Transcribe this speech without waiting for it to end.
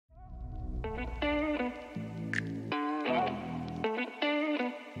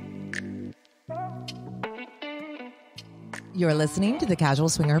You're listening to the Casual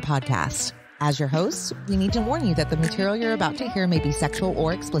Swinger Podcast. As your hosts, we need to warn you that the material you're about to hear may be sexual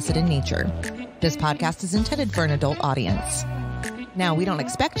or explicit in nature. This podcast is intended for an adult audience. Now, we don't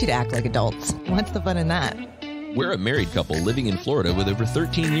expect you to act like adults. What's the fun in that? We're a married couple living in Florida with over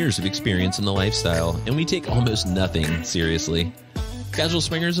 13 years of experience in the lifestyle, and we take almost nothing seriously. Casual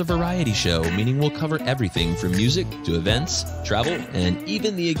Swinger is a variety show, meaning we'll cover everything from music to events, travel, and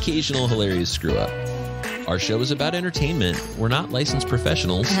even the occasional hilarious screw-up. Our show is about entertainment. We're not licensed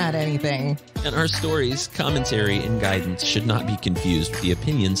professionals. Not anything. And our stories, commentary, and guidance should not be confused with the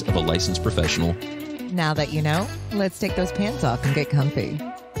opinions of a licensed professional. Now that you know, let's take those pants off and get comfy.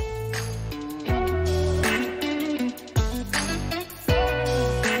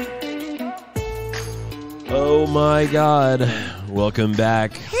 Oh my God. Welcome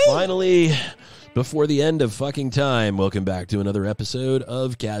back. Hey. Finally, before the end of fucking time, welcome back to another episode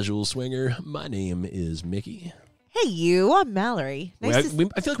of Casual Swinger. My name is Mickey. Hey, you. I'm Mallory. I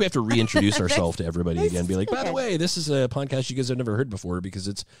feel like we have to reintroduce ourselves to everybody nice again. Be like, by the way, this is a podcast you guys have never heard before because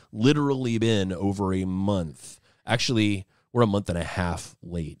it's literally been over a month. Actually, we're a month and a half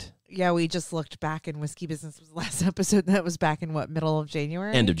late. Yeah, we just looked back, and Whiskey Business was the last episode. That was back in, what, middle of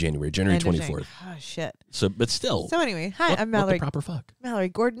January? End of January, January 24th. Oh, shit. So, but still. So anyway, hi, I'm What Mallory. the proper fuck? Mallory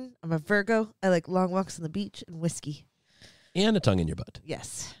Gordon. I'm a Virgo. I like long walks on the beach and whiskey. And a tongue in your butt.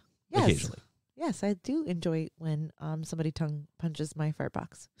 Yes. Occasionally. Yes, I do enjoy when somebody tongue punches my fart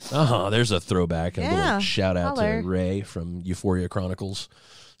box. There's a throwback. A Yeah, little shout out holler. to Ray from Euphoria Chronicles,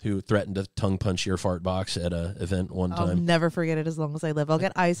 who threatened to tongue punch your fart box at an event one I'll time. never forget it as long as I live. I'll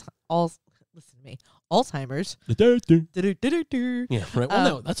get listen to me, Alzheimer's. Yeah, right. Well,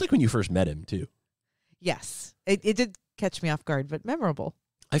 no, that's like when you first met him, too. Yes, it did catch me off guard, but memorable.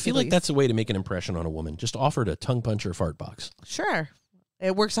 I feel At like least. that's a way to make an impression on a woman. Just offer to tongue punch her fart box. Sure.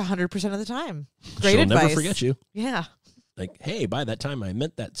 It works 100% of the time. Great She'll advice. never forget you. Yeah. Like, hey, by that time I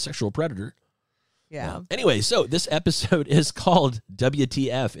meant that sexual predator. Yeah. Anyway, so this episode is called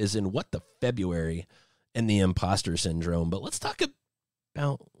WTF, is in What the February and the Imposter Syndrome. But let's talk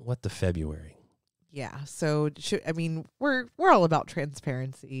about What the February. Yeah. So, we're all about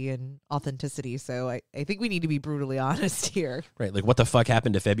transparency and authenticity. So I think we need to be brutally honest here. Right, like what the fuck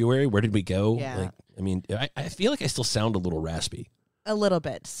happened to February? Where did we go? Yeah. Like, I feel like I still sound a little raspy. A little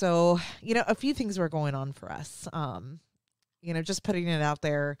bit. So, a few things were going on for us. Just putting it out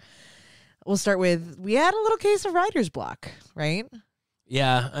there. We'll start with, we had a little case of writer's block, right?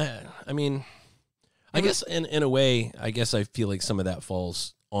 Yeah, I guess in a way, I guess I feel like some of that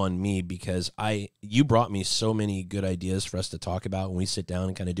falls on me because you brought me so many good ideas for us to talk about when we sit down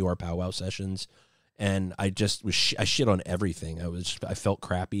and kind of do our powwow sessions. And I just I shit on everything. I felt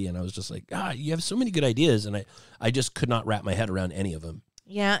crappy, and I was just like, you have so many good ideas, and I just could not wrap my head around any of them.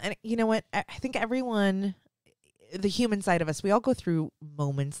 Yeah, and you know what? I think everyone, the human side of us, we all go through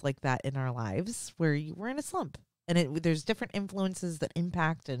moments like that in our lives where we're in a slump, and there's different influences that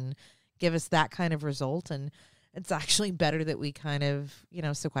impact and give us that kind of result, and it's actually better that we kind of,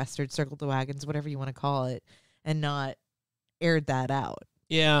 sequestered, circled the wagons, whatever you want to call it, and not aired that out.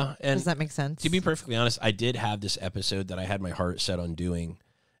 Yeah. And does that make sense? to be perfectly honest, I did have this episode that I had my heart set on doing,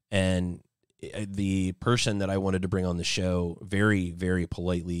 and the person that I wanted to bring on the show very, very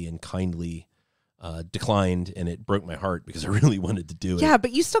politely and kindly declined, and it broke my heart because I really wanted to do it. Yeah,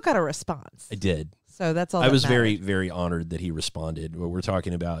 but you still got a response. I did. So that's all I that was mattered. very, very honored that he responded. What we're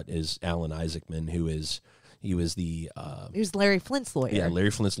talking about is Alan Isaacman, he was Larry Flint's lawyer. Yeah, Larry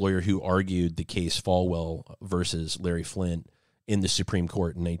Flint's lawyer who argued the case Falwell versus Larry Flint in the Supreme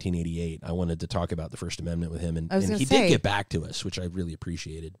Court in 1988. I wanted to talk about the First Amendment with him, and he did get back to us, which I really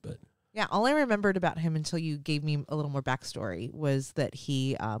appreciated. But yeah, all I remembered about him until you gave me a little more backstory was that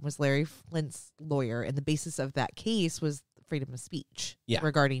he was Larry Flint's lawyer, and the basis of that case was freedom of speech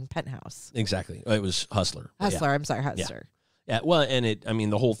regarding Penthouse. Exactly. It was Hustler. Hustler, yeah. I'm sorry, Hustler. Yeah, well, and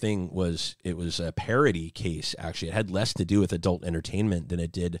the whole thing was a parody case, actually. It had less to do with adult entertainment than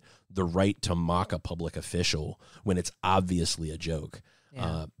it did the right to mock a public official when it's obviously a joke.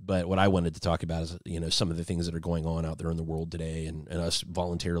 Yeah. But what I wanted to talk about is, some of the things that are going on out there in the world today, and us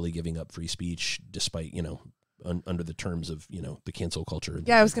voluntarily giving up free speech despite, under the terms of, the cancel culture.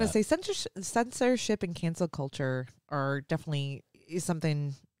 Yeah, I was going to say censorship and cancel culture are definitely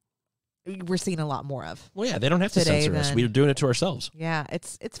something we're seeing a lot more of. Well, yeah, they don't have to censor us. We're doing it to ourselves. Yeah,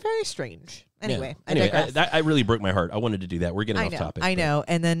 it's very strange. Anyway, I really broke my heart. I wanted to do that. We're getting off topic. I know.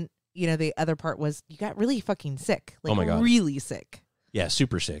 And then, the other part was you got really fucking sick. Like, oh my God. Really sick. Yeah,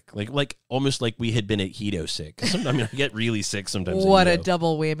 super sick. Like almost like we had been at Keto sick. Sometimes I get really sick sometimes. What a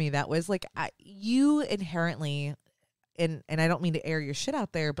double whammy that was. Like, you inherently, and I don't mean to air your shit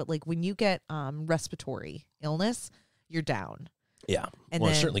out there, but like when you get respiratory illness, you're down. Yeah. And well,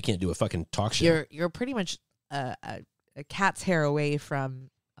 I then certainly can't do a fucking talk show. You're pretty much a cat's hair away from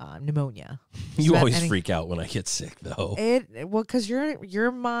pneumonia. You always freak out when I get sick, though. Well, because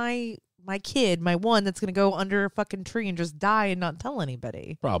you're my kid, my one that's gonna go under a fucking tree and just die and not tell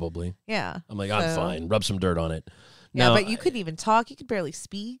anybody. Probably. Yeah. I'm like, I'm fine. Rub some dirt on it. Yeah, No, but you couldn't even talk. You could barely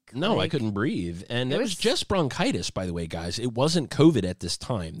speak. No, like, I couldn't breathe. And it was just bronchitis, by the way, guys. It wasn't COVID at this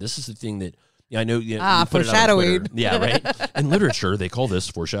time. This is the thing that, I know. You put foreshadowing. It on Twitter. Yeah, right? In literature, they call this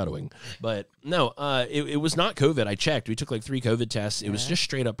foreshadowing. But no, it was not COVID. I checked. We took like 3 COVID tests. It was just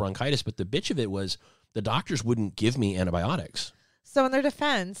straight up bronchitis. But the bitch of it was the doctors wouldn't give me antibiotics. So in their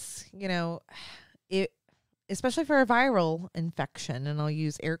defense, especially for a viral infection, and I'll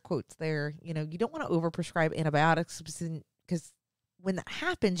use air quotes there, you don't want to overprescribe antibiotics because when that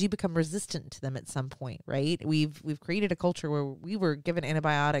happens, you become resistant to them at some point, right? We've created a culture where we were given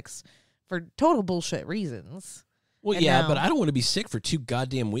antibiotics for total bullshit reasons. Well, and yeah, but I don't want to be sick for 2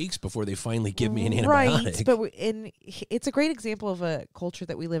 goddamn weeks before they finally give me an antibiotic. Right, but it's a great example of a culture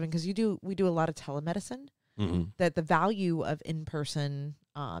that we live in because we do a lot of telemedicine. Mm-hmm. That the value of in-person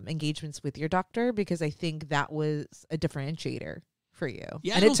engagements with your doctor, because I think that was a differentiator for you.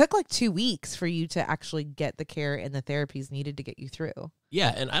 Yeah, and it took like 2 weeks for you to actually get the care and the therapies needed to get you through.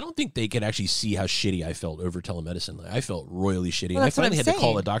 Yeah, and I don't think they could actually see how shitty I felt over telemedicine. Like, I felt royally shitty. Well, and I finally had to call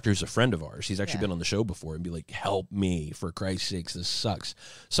saying. a doctor who's a friend of ours. He's actually been on the show before and be like, help me, for Christ's sakes, this sucks.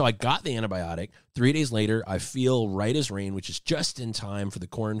 So I got the antibiotic. 3 days later, I feel right as rain, which is just in time for the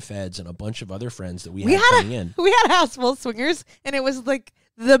corn feds and a bunch of other friends that we had coming in. We had a house full of swingers, and it was like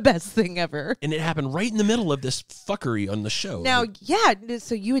the best thing ever. And it happened right in the middle of this fuckery on the show. Now,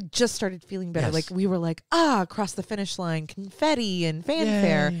 so you had just started feeling better. Yes. Like we were like, across the finish line, confetti and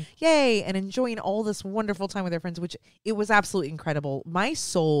fanfare. Yay, and enjoying all this wonderful time with our friends, which it was absolutely incredible. My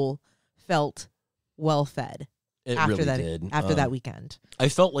soul felt well fed after that weekend. I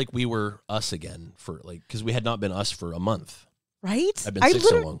felt like we were us again because we had not been us for a month. Right? I've been sick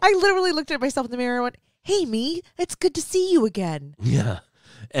so long. I literally looked at myself in the mirror and went, hey, me, it's good to see you again. Yeah.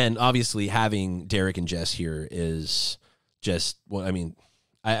 And obviously having Derek and Jess here is just, well, I mean,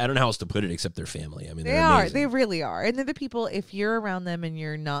 I don't know how else to put it except they're family. I mean, they're amazing. They really are. And they're the people, if you're around them and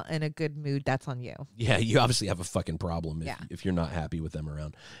you're not in a good mood, that's on you. Yeah, you obviously have a fucking problem if you're not happy with them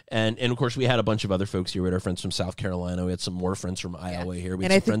around. And of course, we had a bunch of other folks here. We had our friends from South Carolina. We had some more friends from Iowa here. We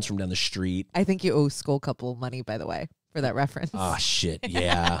had some friends from down the street. I think you owe Skull Couple money, by the way, for that reference. Ah, shit.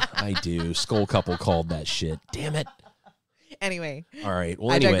 Yeah, I do. Skull Couple called that shit. Damn it. Anyway. All right.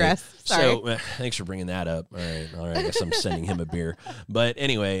 Well, I digress. Sorry. So thanks for bringing that up. All right. I guess I'm sending him a beer. But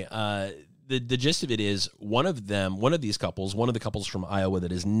anyway, the gist of it is one of the couples from Iowa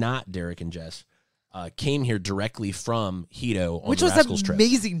that is not Derek and Jess, came here directly from Hito on the Rascals trip. Which was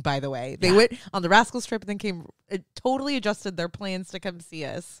amazing, by the way. They went on the Rascals trip and then came, totally adjusted their plans to come see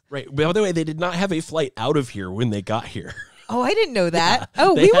us. Right. By the way, they did not have a flight out of here when they got here. Oh, I didn't know that.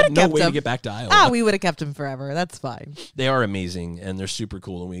 Yeah, we would have kept no way them. to get back to Iowa. We would have kept them forever. That's fine. They are amazing, and they're super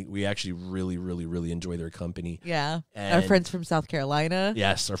cool, and we actually really, really, really enjoy their company. Yeah. And our friends from South Carolina.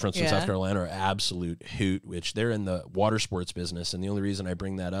 Yes, our friends from South Carolina are absolute hoot, which they're in the water sports business, and the only reason I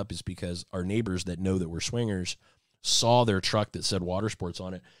bring that up is because our neighbors that know that we're swingers saw their truck that said water sports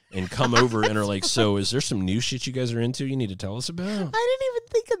on it and come over and are like, so is there some new shit you guys are into you need to tell us about? I didn't even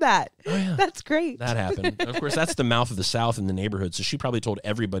think of that. Oh, yeah. That's great. That happened. Of course, that's the mouth of the South in the neighborhood, so she probably told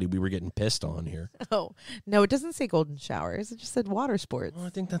everybody we were getting pissed on here. Oh, no, it doesn't say golden showers. It just said water sports. Well, I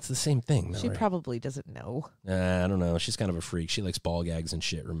think that's the same thing. She probably doesn't know. I don't know. She's kind of a freak. She likes ball gags and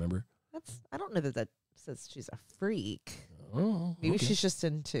shit, remember? I don't know that says she's a freak. Oh, Maybe she's just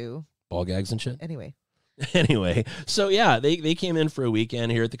into ball gags and shit. Anyway, so yeah, they came in for a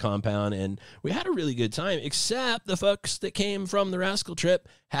weekend here at the compound, and we had a really good time, except the folks that came from the Rascal trip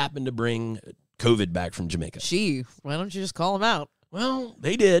happened to bring COVID back from Jamaica. Why don't you just call them out? Well,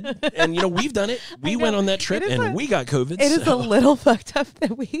 they did, and we've done it. We went on that trip, and we got COVID. It is a little fucked up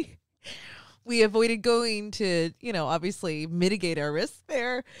that we avoided going to, obviously mitigate our risks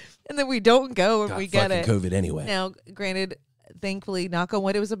there, and then we don't go and we get it. COVID anyway. Now, granted, thankfully, knock on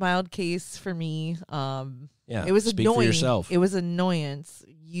wood, it was a mild case for me. It was speak annoying. For yourself. It was annoyance.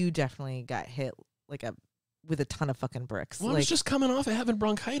 You definitely got hit with a ton of fucking bricks. Well, I was just coming off of having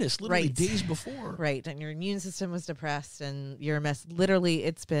bronchitis literally days before. Right, and your immune system was depressed, and you're a mess. Literally,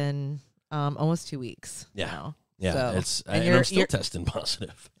 it's been almost 2 weeks now. Yeah, I'm still testing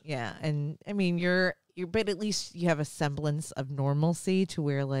positive. Yeah, and I mean, but at least you have a semblance of normalcy to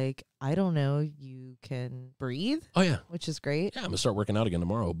where, I don't know, you can breathe. Oh, yeah. Which is great. Yeah, I'm going to start working out again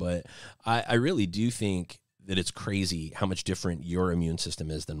tomorrow. But I really do think that it's crazy how much different your immune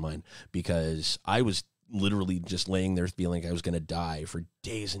system is than mine, because I was literally just laying there feeling like I was going to die for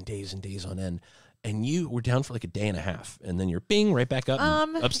days and days and days on end. And you were down for like a day and a half, and then you're bing right back up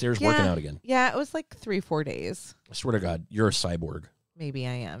and upstairs working out again. Yeah, it was like 3-4 days. I swear to God, you're a cyborg. Maybe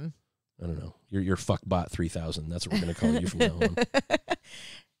I am. I don't know. You're fuckbot 3000. That's what we're going to call you from now on.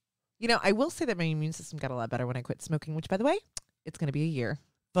 You know, I will say that my immune system got a lot better when I quit smoking, which, by the way, it's going to be a year.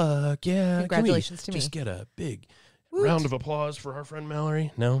 Fuck yeah. Congratulations to me. Just get a big Woot. round of applause for our friend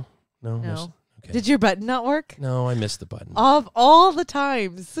Mallory. No. Okay. Did your button not work? No, I missed the button. Of all the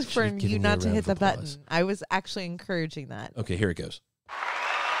times for giving you me not a to round hit of the applause. button, I was actually encouraging that. Okay, here it goes.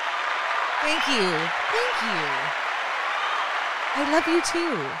 Thank you. Thank you. I love you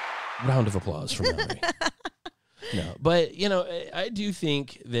too. Round of applause for Mallory. No, but, you know, I do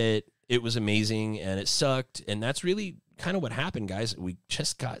think that it was amazing and it sucked. And that's really kind of what happened, guys. We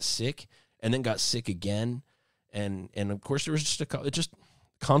just got sick and then got sick again. And of course, there was just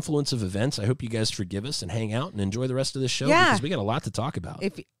confluence of events. I hope you guys forgive us and hang out and enjoy the rest of this show because we got a lot to talk about.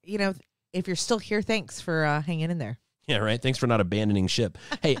 If you're still here, thanks for hanging in there. Yeah, right. Thanks for not abandoning ship.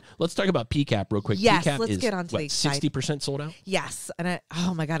 Hey, let's talk about PCAP real quick. Yes, PCAP let's is, get on to the 60% sold out? Yes. And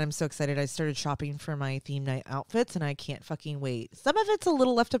oh my God, I'm so excited. I started shopping for my theme night outfits and I can't fucking wait. Some of it's a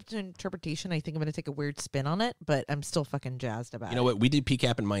little left up to interpretation. I think I'm going to take a weird spin on it, but I'm still fucking jazzed about it. You know what? We did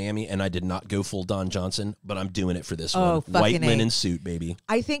PCAP in Miami and I did not go full Don Johnson, but I'm doing it for this one. White linen suit, baby.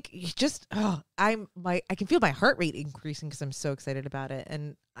 I think I can feel my heart rate increasing because I'm so excited about it.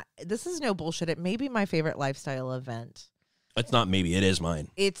 And this is no bullshit. It may be my favorite lifestyle event. It's not maybe. It is mine.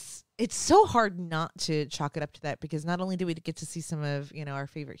 It's so hard not to chalk it up to that because not only do we get to see some of, our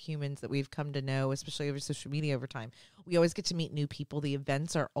favorite humans that we've come to know, especially over social media over time, we always get to meet new people. The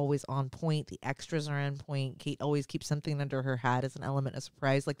events are always on point. The extras are on point. Kate always keeps something under her hat as an element of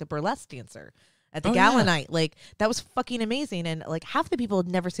surprise, like the burlesque dancer at the gala night. Like, that was fucking amazing. And like half the people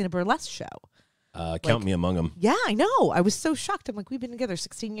had never seen a burlesque show. Count me among them. Yeah, I know. I was so shocked. I'm like, we've been together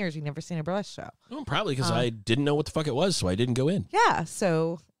 16 years. We've never seen a burlesque show. Well, probably because I didn't know what the fuck it was, so I didn't go in. Yeah.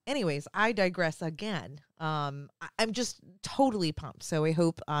 So anyways, I digress again. I'm just totally pumped. So I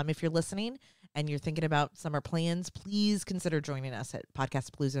hope if you're listening and you're thinking about summer plans, please consider joining us at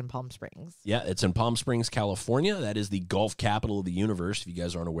Podcast-A-Palooza in Palm Springs. Yeah, it's in Palm Springs, California. That is the golf capital of the universe, if you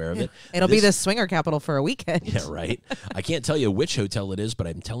guys aren't aware of it. It'll be the swinger capital for a weekend. Yeah, right. I can't tell you which hotel it is, but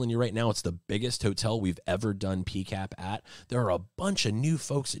I'm telling you right now, it's the biggest hotel we've ever done PCAP at. There are a bunch of new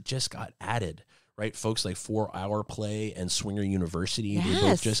folks that just got added. Right, folks like 4 Hour Play and Swinger University, they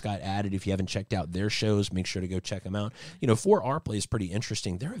both just got added. If you haven't checked out their shows, make sure to go check them out. 4 Hour Play is pretty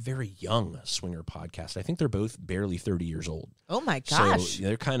interesting. They're a very young swinger podcast. I think they're both barely 30 years old. Oh my gosh. So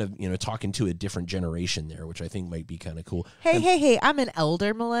they're kind of, talking to a different generation there, which I think might be kind of cool. Hey, I'm an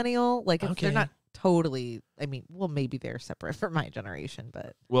elder millennial. Like, if they're not totally, maybe they're separate from my generation,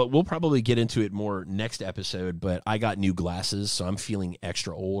 but. Well, we'll probably get into it more next episode, but I got new glasses, so I'm feeling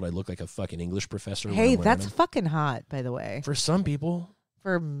extra old. I look like a fucking English professor. Hey, that's fucking hot, by the way. For some people.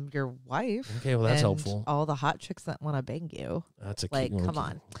 For your wife. Okay, well, that's helpful. All the hot chicks that want to bang you. That's a like, cute, come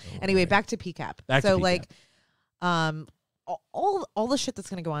on. Anyway, back to PCAP. All the shit that's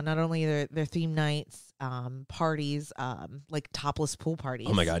going to go on, not only their theme nights, parties, like topless pool parties.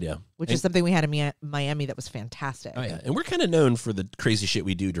 Oh my God, yeah. Which is something we had in Miami that was fantastic. Oh yeah, and we're kind of known for the crazy shit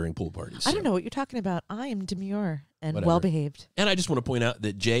we do during pool parties. I don't know what you're talking about. I am demure and well-behaved. And I just want to point out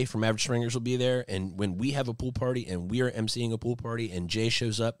that Jay from Average Swingers will be there, and when we have a pool party and we are emceeing a pool party and Jay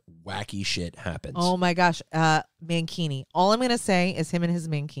shows up, wacky shit happens. Oh my gosh, mankini. All I'm going to say is him and his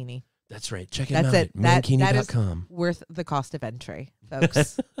mankini. That's right. Check him out. That's it. Mankini.com. That is worth the cost of entry,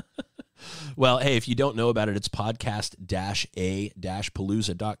 folks. Well, hey, if you don't know about it, it's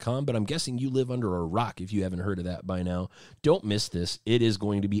podcast-A-Palooza.com, but I'm guessing you live under a rock if you haven't heard of that by now. Don't miss this. It is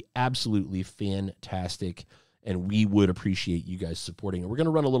going to be absolutely fantastic, and we would appreciate you guys supporting it. We're going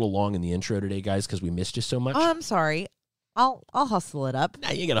to run a little long in the intro today, guys, because we missed you so much. Oh, I'm sorry. I'll hustle it up.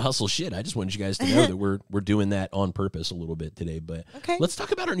 Nah, you ain't got to hustle shit. I just wanted you guys to know that we're doing that on purpose a little bit today. But let's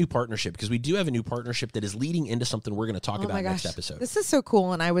talk about our new partnership, because we do have a new partnership that is leading into something we're going to talk about next episode. This is so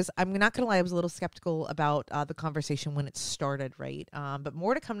cool. And I'm not going to lie, I was a little skeptical about the conversation when it started, right? But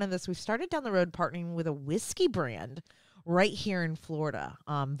more to come to this. We've started down the road partnering with a whiskey brand right here in Florida,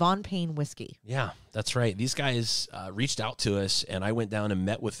 Payne Whiskey. Yeah, that's right. These guys reached out to us, and I went down and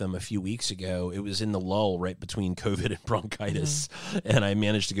met with them a few weeks ago. It was in the lull right between COVID and bronchitis, and I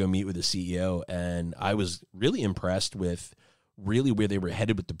managed to go meet with the CEO, and I was really impressed with really where they were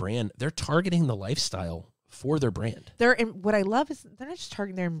headed with the brand. They're targeting the lifestyle for their brand. What I love is they're not just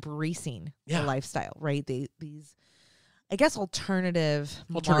targeting, they're embracing the lifestyle, right? I guess, alternative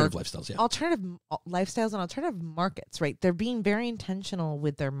lifestyles, yeah. Alternative lifestyles and alternative markets, right? They're being very intentional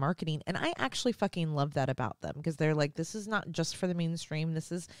with their marketing, and I actually fucking love that about them, because they're like, this is not just for the mainstream.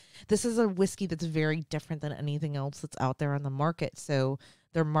 This is a whiskey that's very different than anything else that's out there on the market. So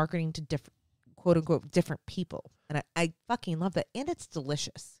they're marketing to different, quote unquote, different people, and I fucking love that, and it's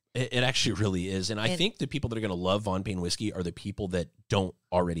delicious. It actually really is. And I think the people that are going to love Von Payne whiskey are the people that don't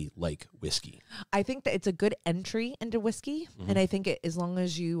already like whiskey. I think that it's a good entry into whiskey. And I think as long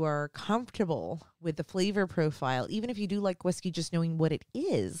as you are comfortable with the flavor profile, even if you do like whiskey, just knowing what it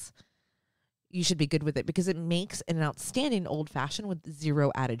is, you should be good with it, because it makes an outstanding old fashioned with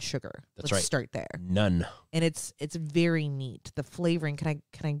 0 added sugar. That's Let's right. start there. None. And it's very neat. The flavoring. Can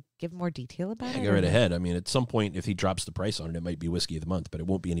I give more detail about it? Go right ahead. I mean, at some point, if he drops the price on it, it might be whiskey of the month, but it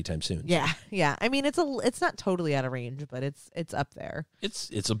won't be anytime soon. Yeah. I mean, it's not totally out of range, but it's up there.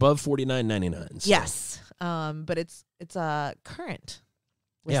 It's above $49.99. So. Yes. But it's a currant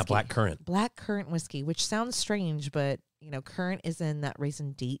whiskey. Yeah, black currant. Black currant whiskey, which sounds strange, but currant is in that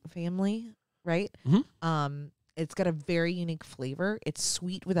raisin date family, right? It's got a very unique flavor. It's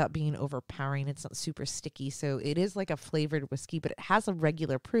sweet without being overpowering. It's not super sticky. So it is like a flavored whiskey, but it has a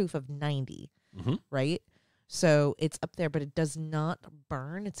regular proof of 90, right? So it's up there, but it does not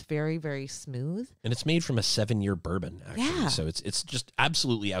burn. It's very, very smooth. And it's made from a 7-year bourbon, actually. Yeah. So it's just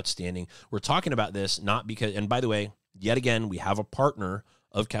absolutely outstanding. We're talking about this not because, and by the way, yet again, we have a partner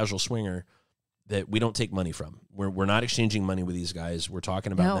of Casual Swinger that we don't take money from. We're not exchanging money with these guys. We're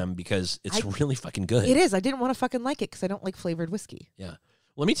talking about them because it's really fucking good. It is. I didn't want to fucking like it because I don't like flavored whiskey. Yeah.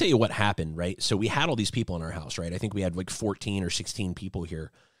 Let me tell you what happened, right? So we had all these people in our house, right? I think we had like 14 or 16 people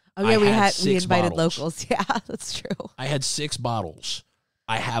here. Oh yeah, we invited bottles. Locals. Yeah, that's true. I had 6 bottles.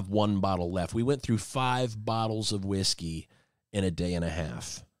 I have 1 bottle left. We went through 5 bottles of whiskey in a day and a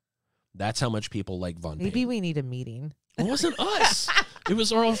half. That's how much people like Von Payne. Maybe we need a meeting. It wasn't us. It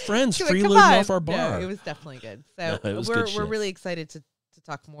was our old friends Come freeloading on. off our bar. No, it was definitely good. So No, it was good we're shit. really excited to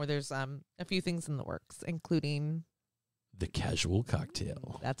talk more. There's a few things in the works, including the casual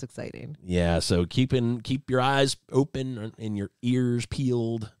cocktail. That's exciting. Yeah, so keep your eyes open and your ears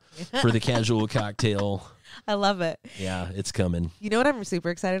peeled for the casual cocktail. I love it. Yeah, it's coming. You know what I'm super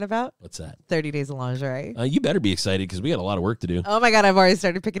excited about? What's that? 30 Days of Lingerie. You better be excited because we got a lot of work to do. Oh my God, I've already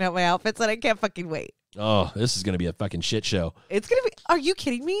started picking out my outfits and I can't fucking wait. Oh, this is going to be a fucking shit show. It's going to be, are you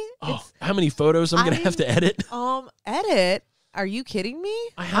kidding me? Oh, how many photos I'm going to have to edit? Edit? Are you kidding me?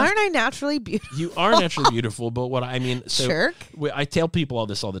 Aren't I naturally beautiful? You are naturally beautiful, but what I mean, so Jerk. I tell people all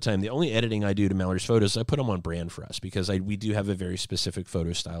this all the time. The only editing I do to Mallory's photos, I put them on brand for us because we do have a very specific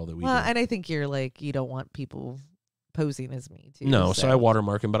photo style that we do. And I think you're like, you don't want people posing as me too. No, so I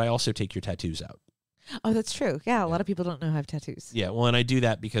watermark them, but I also take your tattoos out. Oh, that's true. Yeah, a lot of people don't know I have tattoos. Yeah, well, and I do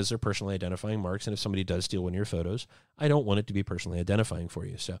that because they're personally identifying marks, and if somebody does steal one of your photos, I don't want it to be personally identifying for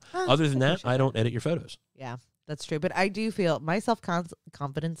you. So other than that, I don't edit your photos. Yeah, that's true. But I do feel my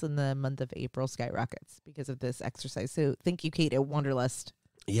self-confidence in the month of April skyrockets because of this exercise. So thank you, Kate, at Wanderlust.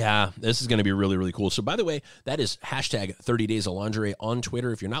 Yeah, this is going to be really, really cool. So, by the way, that is hashtag 30 Days of Lingerie on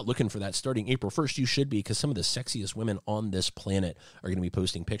Twitter. If you're not looking for that starting April 1st, you should be, because some of the sexiest women on this planet are going to be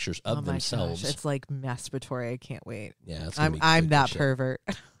posting pictures of themselves. Gosh, it's like masturbatory. I can't wait. Yeah, I'm that pervert.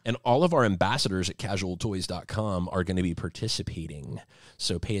 And all of our ambassadors at casualtoys.com are going to be participating.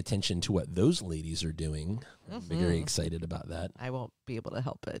 So pay attention to what those ladies are doing. I'm very excited about that. I won't be able to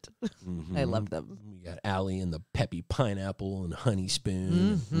help it. I love them. We got Allie and the peppy pineapple and honey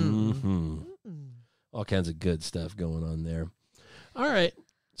spoon. All kinds of good stuff going on there. All right.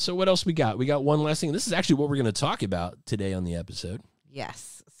 So what else we got? We got one last thing. This is actually what we're going to talk about today on the episode.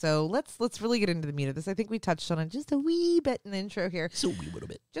 Yes. So let's really get into the meat of this. I think we touched on it just a wee bit in the intro here. Just a wee little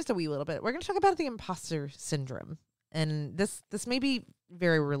bit. Just a wee little bit. We're going to talk about the imposter syndrome. And this may be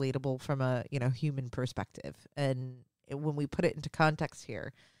very relatable from a, human perspective. And when we put it into context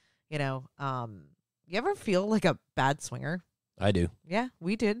here, you ever feel like a bad swinger? I do. Yeah,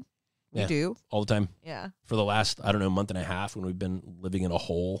 we did. We do. All the time. Yeah. For the last, month and a half when we've been living in a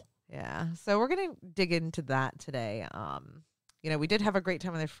hole. Yeah. So we're going to dig into that today. We did have a great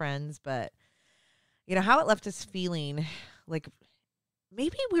time with our friends, but, how it left us feeling like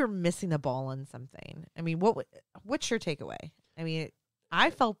maybe we were missing the ball on something. I mean, what's your takeaway? I mean, I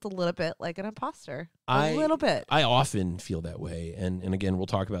felt a little bit like an imposter. A little bit. I often feel that way. And again, we'll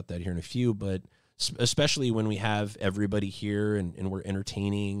talk about that here in a few, but especially when we have everybody here and we're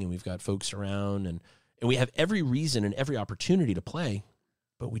entertaining and we've got folks around and we have every reason and every opportunity to play,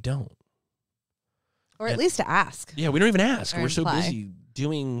 but we don't. Or at least to ask. Yeah, we don't even ask. Or We're so imply. busy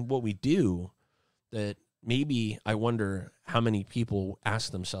doing what we do that maybe I wonder how many people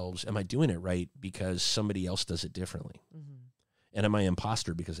ask themselves, am I doing it right because somebody else does it differently? Mm-hmm. And am I an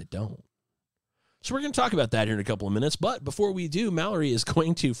imposter because I don't? So we're going to talk about that here in a couple of minutes. But before we do, Mallory is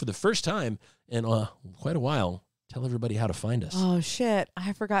going to, for the first time in quite a while, tell everybody how to find us. Oh, shit.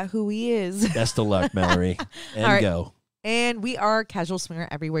 I forgot who he is. Best of luck, Mallory. And right. Go. And we are Casual Swinger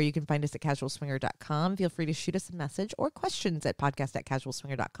everywhere. You can find us at casualswinger.com. Feel free to shoot us a message or questions at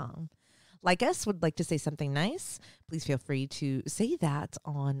podcast@casualswinger.com. Like us, would like to say something nice, please feel free to say that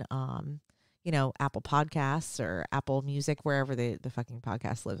on, Apple Podcasts or Apple Music, wherever the fucking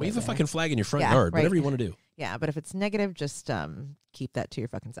podcast lives. Wave a fucking flag in your front yard, whatever you want to do. Yeah, but if it's negative, just keep that to your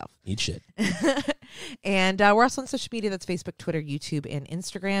fucking self. Eat shit. And we're also on social media. That's Facebook, Twitter, YouTube, and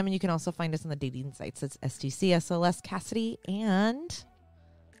Instagram. And you can also find us on the dating sites. It's STC, SLS, Cassidy, and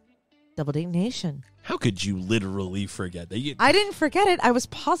Double Date Nation. How could you literally forget that? I didn't forget it. I was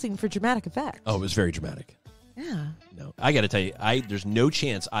pausing for dramatic effect. Oh, it was very dramatic. Yeah. No, I got to tell you, there's no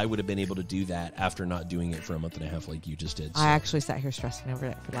chance I would have been able to do that after not doing it for a month and a half like you just did. So. I actually sat here stressing over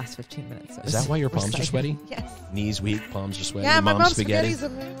it for the last 15 minutes. So is that why your palms are sweaty? Yes. Knees weak, palms are sweaty. Yeah, my mom's spaghetti.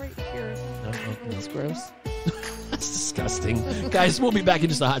 spaghetti's right here. That's gross. That's disgusting. Guys, we'll be back in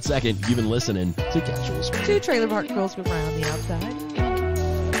just a hot second. You've been listening to Casual Swinger. 2 trailer park girls go around the outside.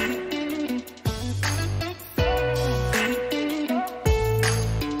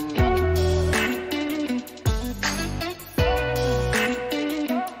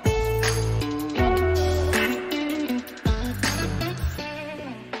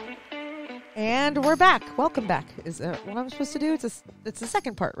 And we're back. Welcome back. Is what I'm supposed to do? It's the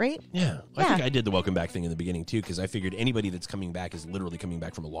second part, right? Yeah. I think I did the welcome back thing in the beginning, too, because I figured anybody that's coming back is literally coming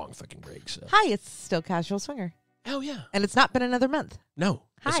back from a long fucking break. So. Hi, it's still Casual Swinger. Oh, yeah. And it's not been another month. No.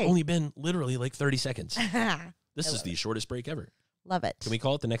 Hi. It's only been literally like 30 seconds. This is the shortest break ever. Love it. Can we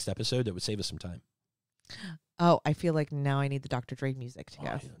call it the next episode? That would save us some time. Oh, I feel like now I need the Dr. Dre music to go.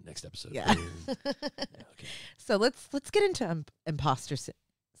 Yeah, next episode. Yeah. Okay. So let's get into imposter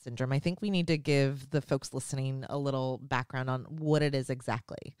syndrome. I think we need to give the folks listening a little background on what it is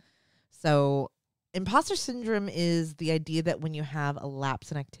exactly. So imposter syndrome is the idea that when you have a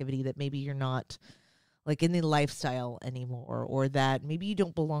lapse in activity that maybe you're not like in the lifestyle anymore, or that maybe you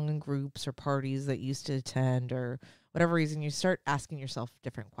don't belong in groups or parties that you used to attend, or whatever reason, you start asking yourself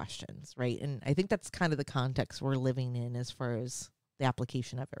different questions, right? And I think that's kind of the context we're living in as far as the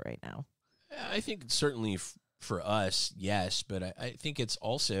application of it right now. I think certainly for us, yes, but I think it's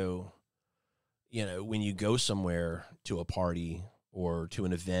also, when you go somewhere to a party or to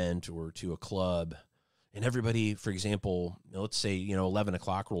an event or to a club, and everybody, for example, let's say, 11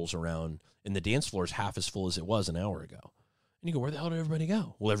 o'clock rolls around and the dance floor is half as full as it was an hour ago. And you go, where the hell did everybody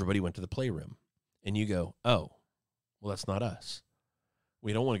go? Well, everybody went to the playroom. And you go, oh, well, that's not us.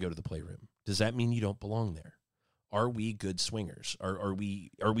 We don't want to go to the playroom. Does that mean you don't belong there? Are we good swingers? Are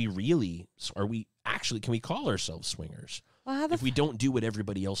we actually, can we call ourselves swingers if we don't do what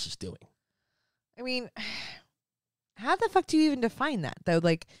everybody else is doing? I mean, how the fuck do you even define that, though?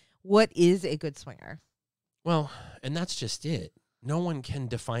 Like, what is a good swinger? Well, and that's just it. No one can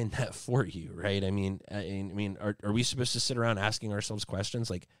define that for you, right? I mean, are we supposed to sit around asking ourselves questions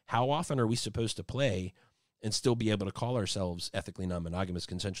like, how often are we supposed to play and still be able to call ourselves ethically non-monogamous,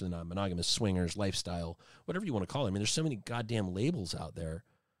 consensually non-monogamous, swingers, lifestyle, whatever you want to call it? I mean, there's so many goddamn labels out there.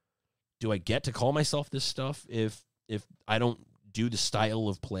 Do I get to call myself this stuff if I don't do the style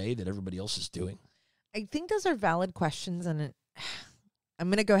of play that everybody else is doing? I think those are valid questions, and I'm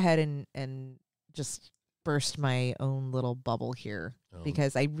going to go ahead and just burst my own little bubble here,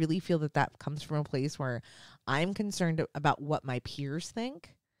 because I really feel that comes from a place where I'm concerned about what my peers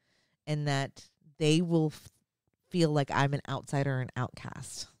think, and that they will feel like I'm an outsider or an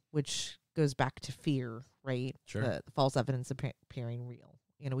outcast, which goes back to fear, right? Sure. The false evidence appearing real.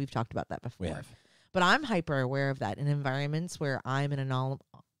 We've talked about that before. We have. But I'm hyper aware of that in environments where I'm an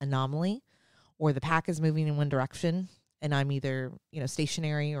anomaly, or the pack is moving in one direction and I'm either,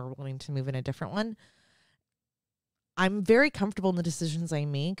 stationary or wanting to move in a different one. I'm very comfortable in the decisions I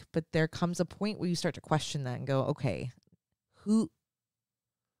make, but there comes a point where you start to question that and go, okay, who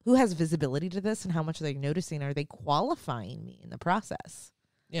has visibility to this, and how much are they noticing? Are they qualifying me in the process?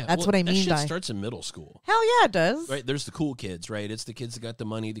 Yeah, that's what I mean. That shit starts in middle school. Hell yeah, it does. Right, there's the cool kids, right? It's the kids that got the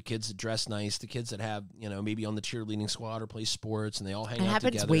money, the kids that dress nice, the kids that have, maybe on the cheerleading squad or play sports, and they all hang out together.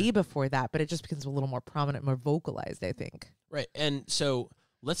 It happens way before that, but it just becomes a little more prominent, more vocalized, I think. Right, and so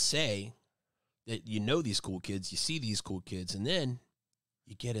let's say that these cool kids, you see these cool kids, and then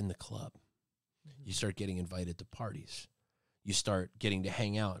you get in the club. You start getting invited to parties. You start getting to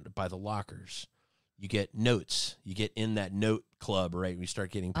hang out by the lockers. You get notes. You get in that note club, right? We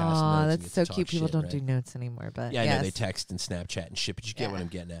start getting past notes. Oh, and that's get so to cute. talk People shit, don't right? do notes anymore, but Yeah, I yes. know they text and Snapchat and shit, but you get what I'm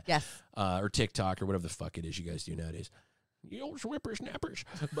getting at. Yes. Or TikTok or whatever the fuck it is you guys do nowadays. You old whippersnappers.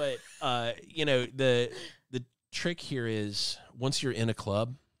 But the trick here is once you're in a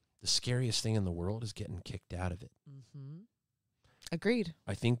club, the scariest thing in the world is getting kicked out of it. Mm-hmm. Agreed.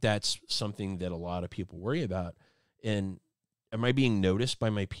 I think that's something that a lot of people worry about. And am I being noticed by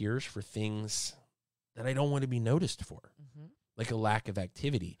my peers for things that I don't want to be noticed for? Mm-hmm. Like a lack of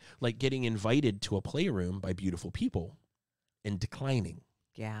activity, like getting invited to a playroom by beautiful people and declining.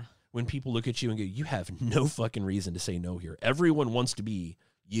 Yeah. When people look at you and go, you have no fucking reason to say no here. Everyone wants to be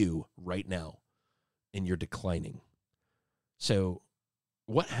you right now, and you're declining. So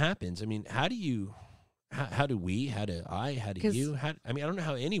what happens? I mean, how do you, how do we, how do I, how do you, I don't know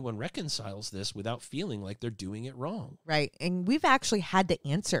how anyone reconciles this without feeling like they're doing it wrong. Right. And we've actually had to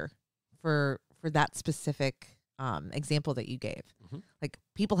answer for that specific example that you gave. Mm-hmm. Like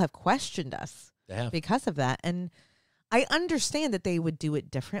people have questioned us because of that. And I understand that they would do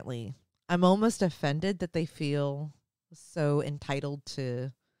it differently. I'm almost offended that they feel so entitled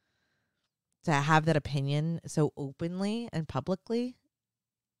to have that opinion so openly and publicly.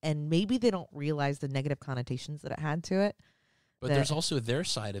 And maybe they don't realize the negative connotations that it had to it. But there's also their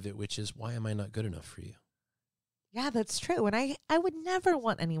side of it, which is, why am I not good enough for you? Yeah, that's true. And I would never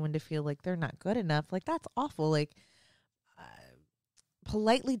want anyone to feel like they're not good enough. Like, that's awful. Like,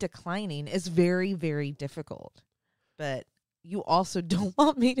 politely declining is very, very difficult. But you also don't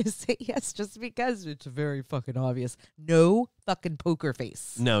want me to say yes just because it's very fucking obvious. No fucking poker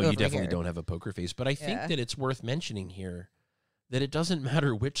face. No, you definitely don't have a poker face. But I think Yeah. that it's worth mentioning here that it doesn't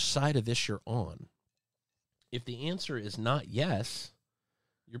matter which side of this you're on. If the answer is not yes,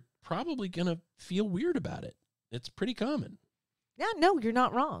 you're probably going to feel weird about it. It's pretty common. Yeah, no, you're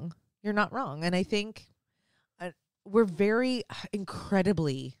not wrong. You're not wrong. And I think we're very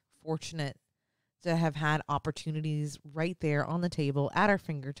incredibly fortunate to have had opportunities right there on the table at our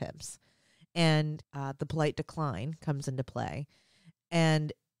fingertips. And the polite decline comes into play.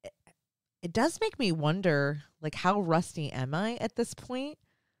 And it does make me wonder, like, how rusty am I at this point?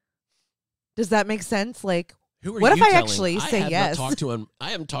 Does that make sense? Like, Who are what you if I telling? actually say yes? I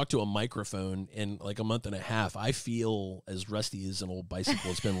haven't talked to a microphone in like a month and a half. I feel as rusty as an old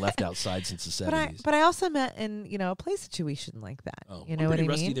bicycle. It's been left outside since the 70s. But I also met in, a play situation like that. Oh, you know I'm what I pretty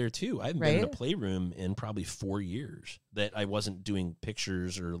rusty mean? there too. I haven't been in a playroom in probably 4 years that I wasn't doing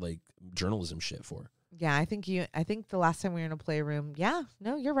pictures or like journalism shit for. Yeah, I think the last time we were in a playroom,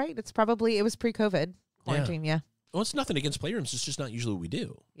 you're right. It was pre-COVID quarantine, yeah. Well, it's nothing against playrooms. It's just not usually what we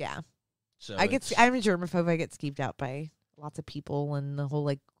do. Yeah. So I'm a germaphobe. I get skeeved out by lots of people and the whole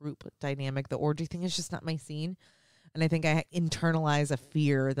like group dynamic. The orgy thing is just not my scene. And I think I internalize a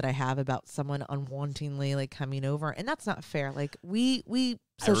fear that I have about someone unwantingly like coming over, and that's not fair. Like we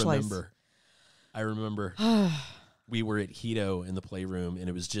socialize. I remember. We were at Hito in the playroom, and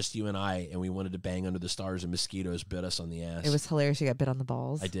it was just you and I, and we wanted to bang under the stars, and mosquitoes bit us on the ass. It was hilarious. You got bit on the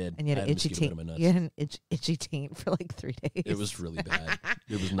balls. I did. And you had an itchy taint. You had an itchy taint for like 3 days. It was really bad.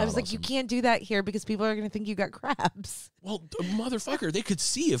 It was not I was like, awesome. you can't do that here because people are going to think you got crabs. Well, motherfucker, they could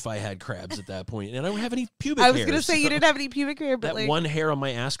see if I had crabs at that point, and I don't have any pubic hair. I was going to say you didn't have any pubic hair, but that like, one hair on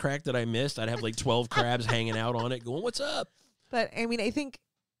my ass crack that I missed, I'd have like 12 crabs hanging out on it going, what's up? But I mean, I think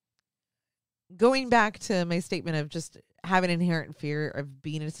going back to my statement of just having inherent fear of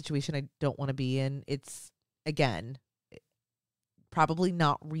being in a situation I don't want to be in, it's, again, probably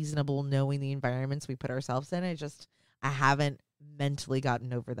not reasonable knowing the environments we put ourselves in. I haven't mentally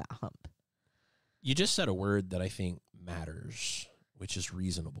gotten over that hump. You just said a word that I think matters, which is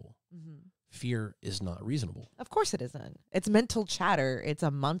reasonable. Mm-hmm. Fear is not reasonable. Of course it isn't. It's mental chatter. It's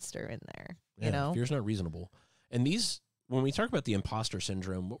a monster in there, you know? Fear's not reasonable. And when we talk about the imposter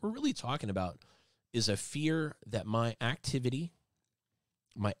syndrome, what we're really talking about is a fear that my activity,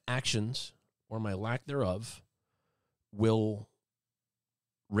 my actions, or my lack thereof will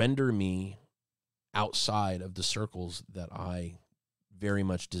render me outside of the circles that I very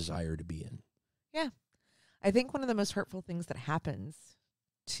much desire to be in. Yeah. I think one of the most hurtful things that happens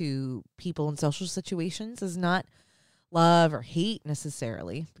to people in social situations is not love or hate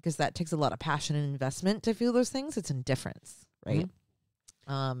necessarily, because that takes a lot of passion and investment to feel those things. It's indifference, right?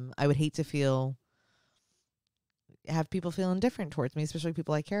 Mm-hmm. I would hate to have people feel indifferent towards me, especially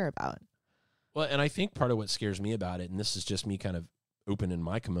people I care about. Well, and I think part of what scares me about it, and this is just me kind of opening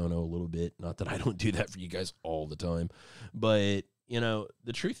my kimono a little bit, not that I don't do that for you guys all the time, but,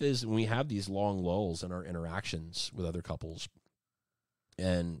 the truth is when we have these long lulls in our interactions with other couples,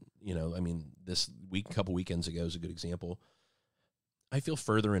 and, this couple weekends ago is a good example, I feel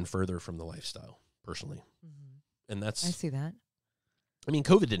further and further from the lifestyle. personally. Mm-hmm. And that's, I see that. I mean,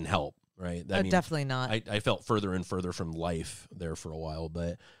 COVID didn't help, right? I mean, Definitely not. I felt further and further from life there for a while,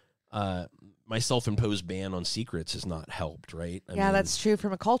 but my self-imposed ban on secrets has not helped, right? I mean, that's true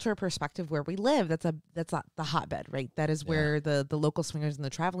from a culture perspective where we live. That's not the hotbed, right? That is where the local swingers and the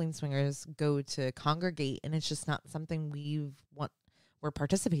traveling swingers go to congregate, and it's just not something we're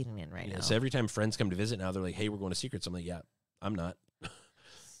participating in right now. So every time friends come to visit now, they're like, "Hey, we're going to secrets." I'm like, "Yeah, I'm not."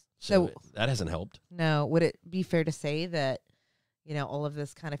 So that hasn't helped. No, would it be fair to say that, all of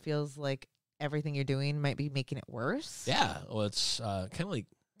this kind of feels like everything you're doing might be making it worse? Yeah. Well, it's kind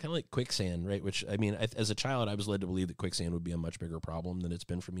of like quicksand, right? Which, I mean, as a child, I was led to believe that quicksand would be a much bigger problem than it's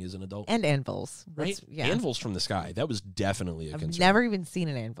been for me as an adult. And anvils. Right? Yeah. Anvils from the sky. That was definitely a concern. I've never even seen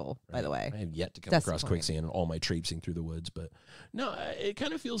an anvil, by the way. I have yet to come across quicksand in all my traipsing through the woods. But no, it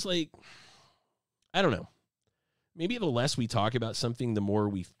kind of feels like, I don't know. Maybe the less we talk about something, the more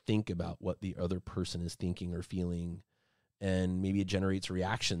we think about what the other person is thinking or feeling. And maybe it generates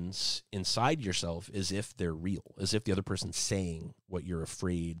reactions inside yourself as if they're real, as if the other person's saying what you're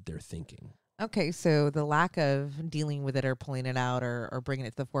afraid they're thinking. Okay, so the lack of dealing with it or pulling it out or bringing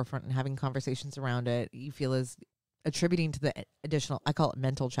it to the forefront and having conversations around it, you feel is attributing to the additional, I call it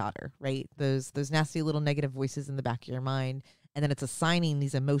mental chatter, right? Those nasty little negative voices in the back of your mind. And then it's assigning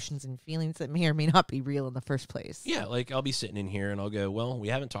these emotions and feelings that may or may not be real in the first place. Yeah, like I'll be sitting in here and I'll go, well, we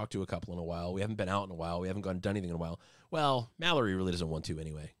haven't talked to a couple in a while. We haven't been out in a while. We haven't gone and done anything in a while. Well, Mallory really doesn't want to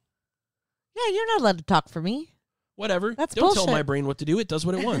anyway. Yeah, you're not allowed to talk for me. Whatever. That's Don't bullshit. tell my brain what to do. It does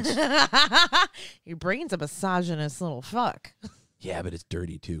what it wants. Your brain's a misogynist little fuck. Yeah, but it's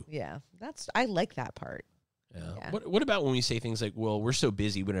dirty too. Yeah, I like that part. Yeah. What about when we say things like, well, we're so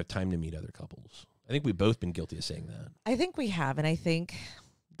busy, we don't have time to meet other couples? I think we've both been guilty of saying that. I think we have, and I think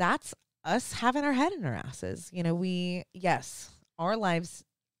that's us having our head in our asses. Our lives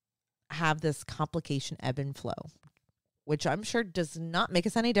have this complication ebb and flow, which I'm sure does not make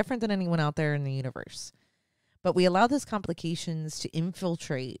us any different than anyone out there in the universe. But we allow those complications to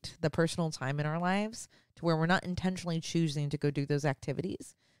infiltrate the personal time in our lives to where we're not intentionally choosing to go do those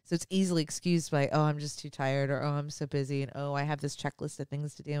activities. So it's easily excused by, oh, I'm just too tired, or, oh, I'm so busy, and, oh, I have this checklist of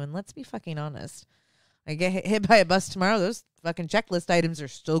things to do. And let's be fucking honest. I get hit by a bus tomorrow, those fucking checklist items are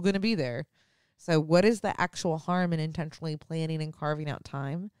still going to be there. So what is the actual harm in intentionally planning and carving out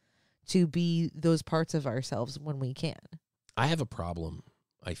time to be those parts of ourselves when we can? I have a problem,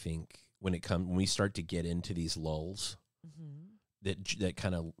 I think, when we start to get into these lulls that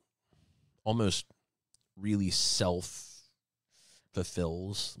kind of almost really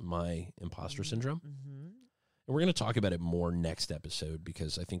fulfills my imposter syndrome. And we're going to talk about it more next episode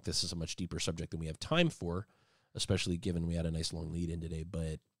because I think this is a much deeper subject than we have time for, especially given we had a nice long lead in today.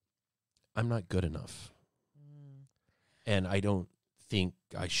 But I'm not good enough. And I don't think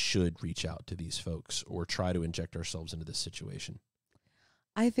I should reach out to these folks or try to inject ourselves into this situation.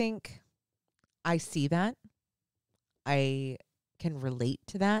 I think I see that. I can relate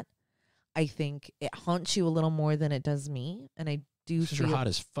to that. I think it haunts you a little more than it does me. And I do feel you're hot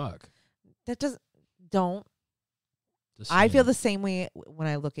as fuck. Don't. I feel the same way when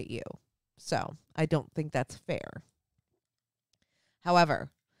I look at you. So I don't think that's fair. However,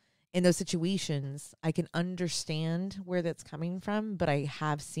 in those situations, I can understand where that's coming from, but I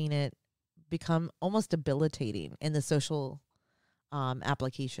have seen it become almost debilitating in the social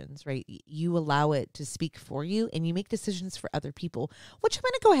applications, right? You allow it to speak for you and you make decisions for other people, which I'm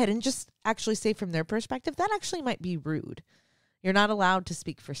going to go ahead and just actually say from their perspective, that actually might be rude. You're not allowed to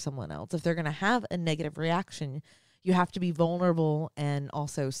speak for someone else. If they're going to have a negative reaction, you have to be vulnerable and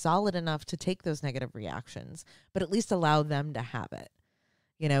also solid enough to take those negative reactions, but at least allow them to have it.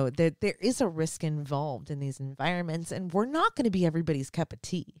 There is a risk involved in these environments, and we're not going to be everybody's cup of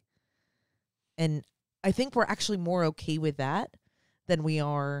tea. And I think we're actually more okay with that than we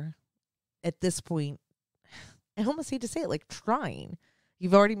are at this point. I almost hate to say it, like trying.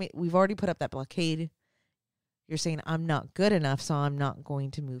 We've already put up that blockade. You're saying I'm not good enough, so I'm not going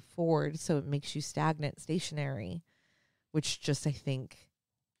to move forward. So it makes you stagnant, stationary, which just, I think,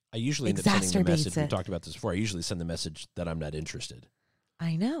 I usually end up sending the message. We talked about this before. I usually send the message that I'm not interested.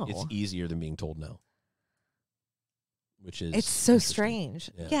 I know. It's easier than being told no. It's so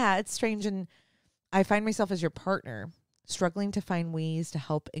strange. Yeah, it's strange. And I find myself as your partner struggling to find ways to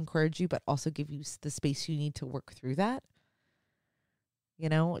help encourage you, but also give you the space you need to work through that.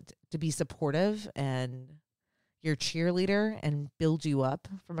 To be supportive and your cheerleader and build you up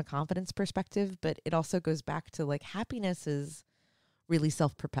from a confidence perspective. But it also goes back to like happiness is really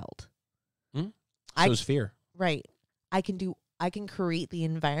self-propelled. So is fear. Right. I can create the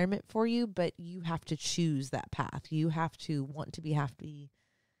environment for you, but you have to choose that path. You have to want to be happy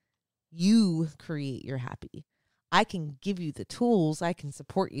You create your happy. I can give you the tools, I can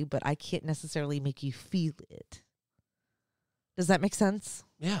support you, but I can't necessarily make you feel it. Does that make sense?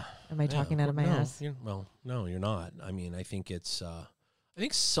 Yeah. Am I talking out of my ass? No, you're not. I mean, I think it's, I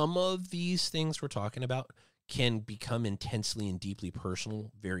think some of these things we're talking about can become intensely and deeply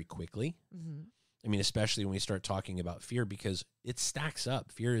personal very quickly. Mm-hmm. I mean, especially when we start talking about fear, because it stacks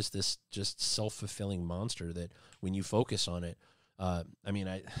up. Fear is this just self-fulfilling monster that when you focus on it,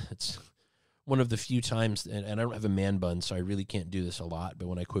 it's one of the few times, and I don't have a man bun, so I really can't do this a lot, but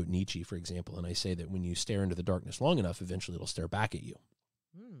when I quote Nietzsche, for example, and I say that when you stare into the darkness long enough, eventually it'll stare back at you.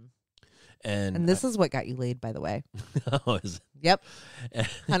 Mm. And this is what got you laid, by the way. Oh, is it? Yep.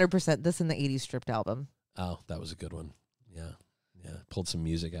 100%. This in the 80s stripped album. Oh, that was a good one. Yeah. Pulled some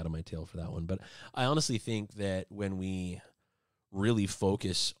music out of my tail for that one. But I honestly think that when we really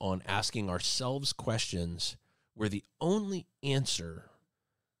focus on asking ourselves questions where the only answer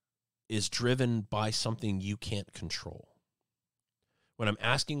is driven by something you can't control. When I'm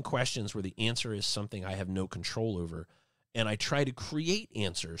asking questions where the answer is something I have no control over, and I try to create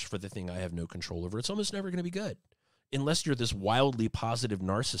answers for the thing I have no control over, it's almost never going to be good. Unless you're this wildly positive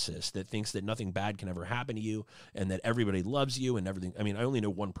narcissist that thinks that nothing bad can ever happen to you and that everybody loves you and everything. I mean, I only know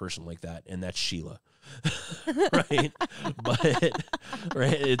one person like that, and that's Sheila. Right? But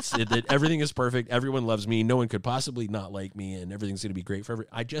that everything is perfect. Everyone loves me. No one could possibly not like me, and everything's going to be great for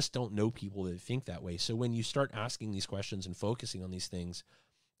everyone. I just don't know people that think that way. So when you start asking these questions and focusing on these things,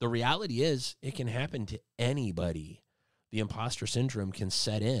 the reality is it can happen to anybody. The imposter syndrome can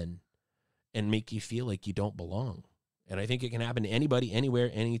set in and make you feel like you don't belong. And I think it can happen to anybody,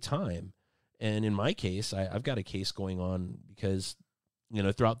 anywhere, anytime. And in my case, I've got a case going on because,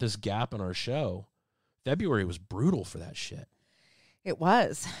 throughout this gap in our show, February was brutal for that shit. It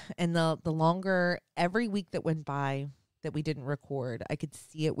was. And the longer, every week that went by that we didn't record, I could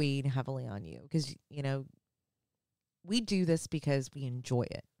see it weighing heavily on you. Because, we do this because we enjoy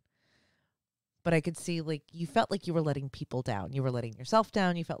it. But I could see, you felt like you were letting people down. You were letting yourself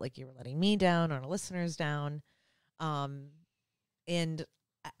down. You felt like you were letting me down, our listeners down. And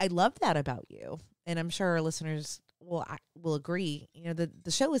I love that about you. And I'm sure our listeners will agree.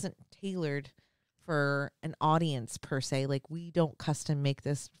 The show isn't tailored for an audience per se. Like, we don't custom make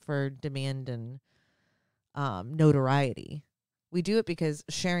this for demand and notoriety. We do it because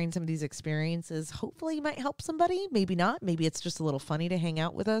sharing some of these experiences hopefully might help somebody. Maybe not. Maybe it's just a little funny to hang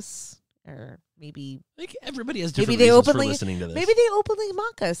out with us. Or maybe everybody has different reasons for listening to this. Maybe they openly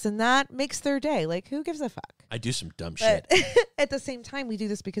mock us, and that makes their day. Like, who gives a fuck? I do some dumb shit. At the same time, we do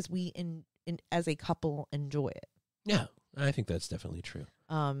this because we, as a couple, enjoy it. Yeah, I think that's definitely true.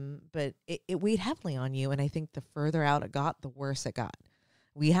 But it weighed heavily on you, and I think the further out it got, the worse it got.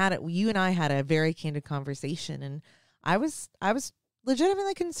 You and I had a very candid conversation, and I was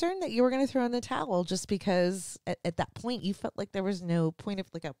legitimately concerned that you were going to throw in the towel just because at that point you felt like there was no point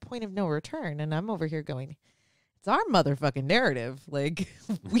of no return. And I'm over here going, it's our motherfucking narrative. Like,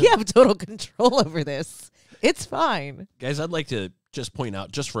 we have total control over this. It's fine. Guys, I'd like to just point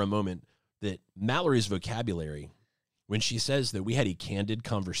out just for a moment that Mallory's vocabulary, when she says that we had a candid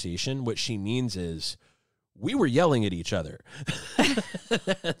conversation, what she means is we were yelling at each other.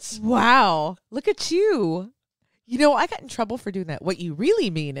 Wow. Look at you. I got in trouble for doing that. What you really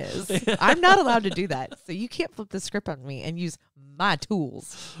mean is I'm not allowed to do that. So you can't flip the script on me and use my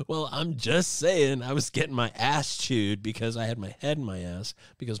tools. Well, I'm just saying I was getting my ass chewed because I had my head in my ass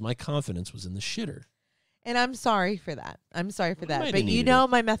because my confidence was in the shitter. And I'm sorry for that. But you know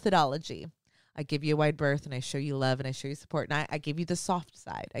my methodology. I give you a wide berth and I show you love and I show you support. And I give you the soft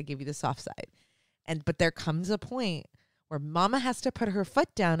side. But there comes a point where mama has to put her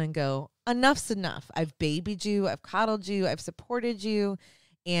foot down and go, enough's enough. I've babied you. I've coddled you. I've supported you.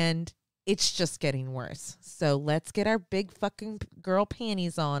 And it's just getting worse. So let's get our big fucking girl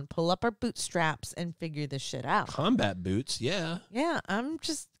panties on, pull up our bootstraps, and figure this shit out. Combat boots, yeah. Yeah,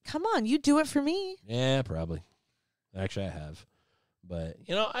 come on. You do it for me. Yeah, probably. Actually, I have. But,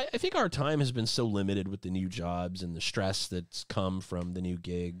 I think our time has been so limited with the new jobs and the stress that's come from the new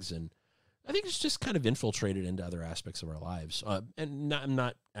gigs, and I think it's just kind of infiltrated into other aspects of our lives. And I'm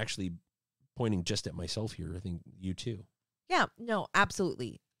not actually pointing just at myself here. I think you too. Yeah, no,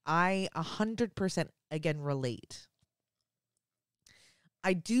 absolutely. I 100% again relate.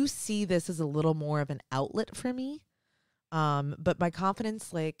 I do see this as a little more of an outlet for me. But my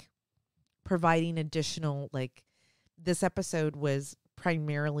confidence, providing additional, this episode was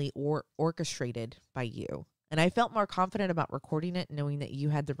primarily orchestrated by you. And I felt more confident about recording it, knowing that you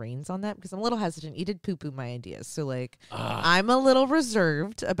had the reins on that, because I'm a little hesitant. You did poo-poo my ideas. So, I'm a little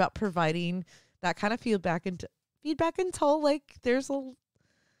reserved about providing that kind of feedback until, there's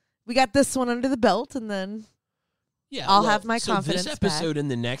we got this one under the belt, and then Yeah, I'll have my confidence this back. episode and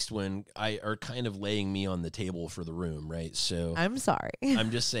the next one are kind of laying me on the table for the room, right? So I'm sorry.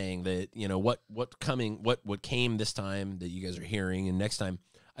 I'm just saying that, what came this time that you guys are hearing, and next time,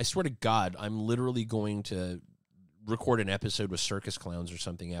 I swear to God, I'm literally going to record an episode with circus clowns or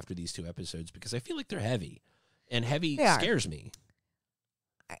something after these 2 episodes, because I feel like they're heavy, and heavy scares me.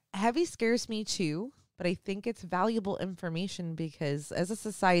 Heavy scares me too, but I think it's valuable information because as a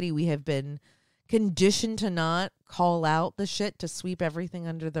society, we have been conditioned to not call out the shit, to sweep everything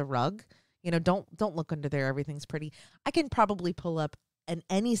under the rug. Don't look under there. Everything's pretty. I can probably pull up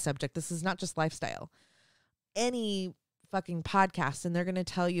any subject. This is not just lifestyle. Any fucking podcast, and they're going to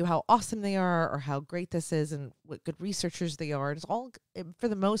tell you how awesome they are or how great this is and what good researchers they are. It's all, for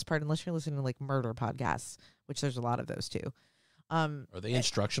the most part, unless you're listening to like murder podcasts, which there's a lot of those too. Are they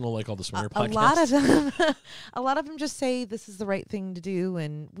instructional like all the swinger podcasts? A lot of them just say this is the right thing to do,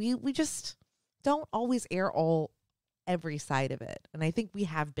 and we just don't always air every side of it. And I think we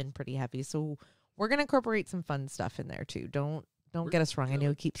have been pretty heavy, so we're gonna incorporate some fun stuff in there too. Don't get us wrong. I know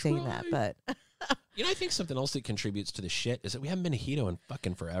we keep saying that, but I think something else that contributes to the shit is that we haven't been to Hito in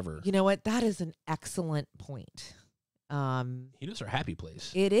fucking forever. You know what? That is an excellent point. Hito's our happy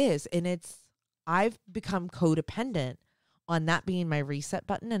place. It is, and I've become codependent on that being my reset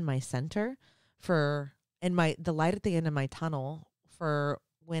button and my center the light at the end of my tunnel for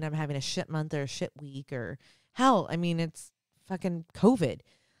when I'm having a shit month or a shit week, or hell, I mean, it's fucking COVID,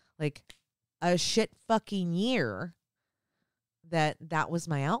 like a shit fucking year. That was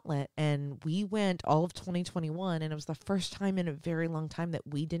my outlet, and we went all of 2021, and it was the first time in a very long time that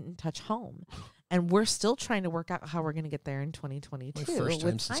we didn't touch home, and we're still trying to work out how we're going to get there in 2022. My first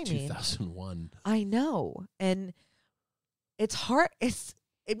time since 2001. I know, and it's hard.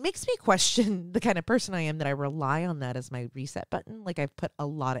 It makes me question the kind of person I am that I rely on that as my reset button. Like I've put a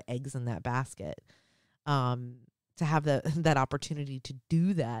lot of eggs in that basket, to have that opportunity to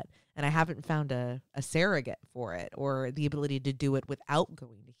do that. And I haven't found a surrogate for it or the ability to do it without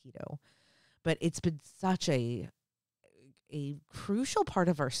going to Hito. But it's been such a crucial part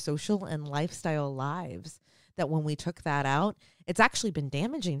of our social and lifestyle lives that when we took that out, it's actually been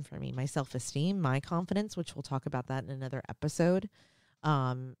damaging for me, my self-esteem, my confidence, which we'll talk about that in another episode.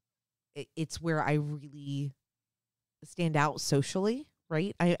 It's where I really stand out socially,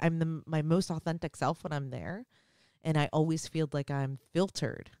 right? I'm my most authentic self when I'm there. And I always feel like I'm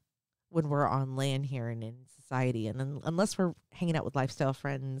filtered when we're on land here and in society. And unless we're hanging out with lifestyle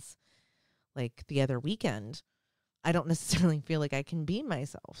friends like the other weekend, I don't necessarily feel like I can be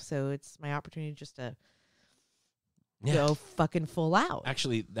myself. So it's my opportunity just to go fucking full out.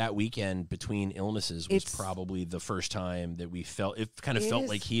 Actually, that weekend between illnesses was probably the first time that we felt, it kind of felt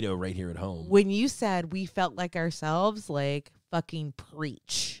like Hito right here at home. When you said we felt like ourselves, like fucking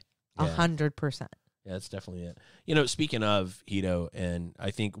preach, 100%. Yeah, that's definitely it. Speaking of Hito, and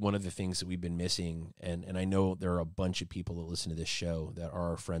I think one of the things that we've been missing, and I know there are a bunch of people that listen to this show that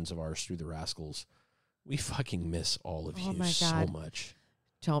are friends of ours through the Rascals, we fucking miss all of you so much.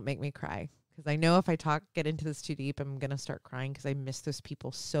 Don't make me cry. Because I know if I get into this too deep, I'm going to start crying because I miss those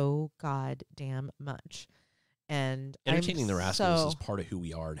people so goddamn much. And entertaining the Rascals is part of who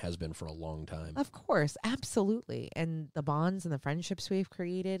we are and has been for a long time. Of course, absolutely. And the bonds and the friendships we've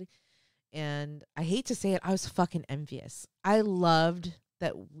created. And I hate to say it, I was fucking envious. I loved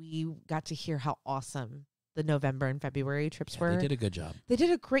that we got to hear how awesome the November and February trips were. They did a good job. They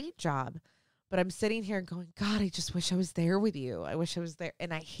did a great job. But I'm sitting here going, God, I just wish I was there with you. I wish I was there.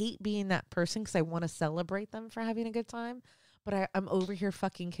 And I hate being that person because I want to celebrate them for having a good time. But I'm over here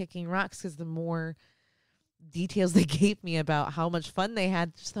fucking kicking rocks because the more details they gave me about how much fun they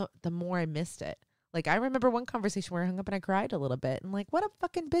had, just the more I missed it. Like, I remember one conversation where I hung up and I cried a little bit. And like, what a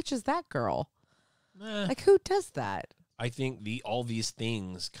fucking bitch is that girl? Like, who does that? I think all these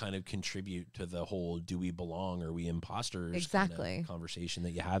things kind of contribute to the whole "do we belong or are we imposters" kind of conversation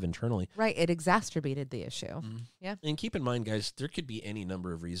that you have internally. Right. It exacerbated the issue. Mm-hmm. Yeah. And keep in mind, guys, there could be any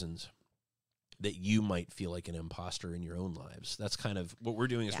number of reasons that you might feel like an imposter in your own lives. That's kind of what we're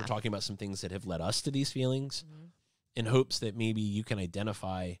doing is we're talking about some things that have led us to these feelings in hopes that maybe you can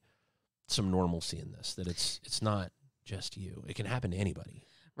identify some normalcy in this, that it's not just you. It can happen to anybody.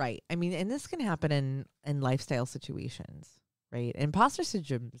 Right. I mean, and this can happen in lifestyle situations, right? Imposter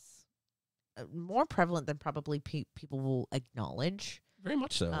syndrome's more prevalent than probably people will acknowledge. Very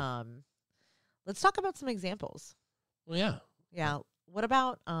much so. Let's talk about some examples. Well, yeah. Yeah. What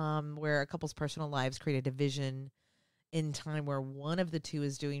about where a couple's personal lives create a division in time where one of the two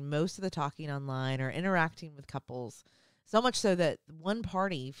is doing most of the talking online or interacting with couples, so much so that one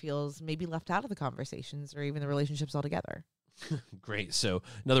party feels maybe left out of the conversations or even the relationships altogether? Great. So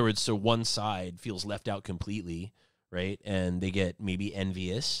in other words, so one side feels left out completely, right? And they get maybe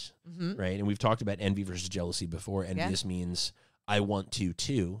envious, right? And we've talked about envy versus jealousy before. Envious means I want to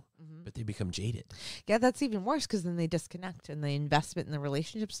too, but they become jaded. Yeah, that's even worse because then they disconnect and the investment in the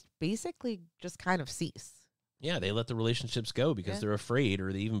relationships basically just kind of cease. Yeah, they let the relationships go because they're afraid,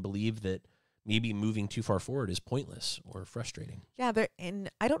 or they even believe that maybe moving too far forward is pointless or frustrating. Yeah, and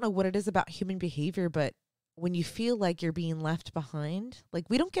I don't know what it is about human behavior, but when you feel like you're being left behind, like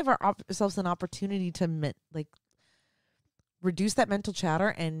we don't give ourselves an opportunity to reduce that mental chatter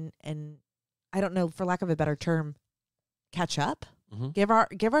and I don't know, for lack of a better term, catch up. Give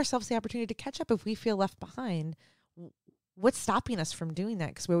ourselves the opportunity to catch up if we feel left behind. What's stopping us from doing that?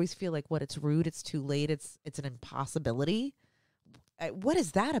 Because we always feel like, it's rude, it's too late, it's an impossibility. What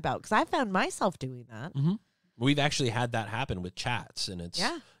is that about? Because I found myself doing that. We've actually had that happen with chats, and it's,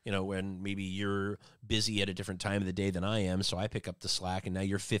 when maybe you're busy at a different time of the day than I am, so I pick up the slack, and now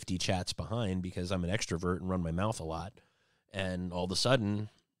you're 50 chats behind because I'm an extrovert and run my mouth a lot, and all of a sudden,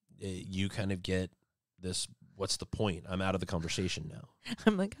 you kind of get this, what's the point? I'm out of the conversation now.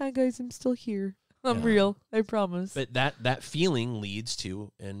 I'm like, hi guys, I'm still here. I'm real. I promise. But that feeling leads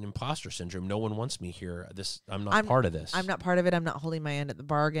to an imposter syndrome. No one wants me here. I'm not part of this. I'm not part of it. I'm not holding my end at the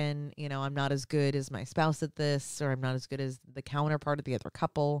bargain. I'm not as good as my spouse at this, or I'm not as good as the counterpart of the other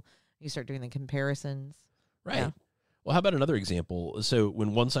couple. You start doing the comparisons. Right. Yeah. Well, how about another example? So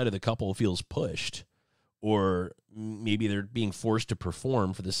when one side of the couple feels pushed, or maybe they're being forced to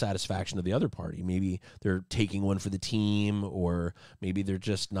perform for the satisfaction of the other party. Maybe they're taking one for the team, or maybe they're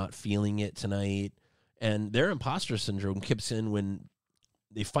just not feeling it tonight. And their imposter syndrome kicks in when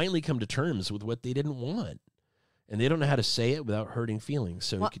they finally come to terms with what they didn't want. And they don't know how to say it without hurting feelings.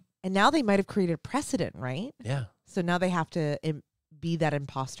 So, and now they might have created a precedent, right? Yeah. So now they have to be that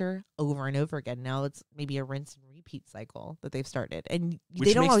imposter over and over again. Now it's maybe a rinse and repeat cycle that they've started. And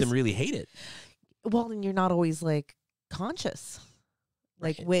which makes them really hate it. Well, and you're not always conscious,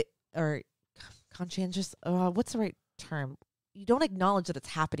 or conscientious. What's the right term? You don't acknowledge that it's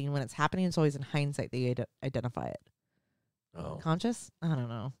happening when it's happening. It's always in hindsight that you identify it. Oh, conscious? I don't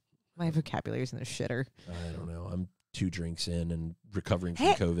know. My vocabulary's in the shitter. I don't know. I'm 2 drinks in and recovering from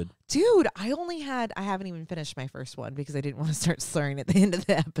COVID. Dude, I haven't even finished my first one because I didn't want to start slurring at the end of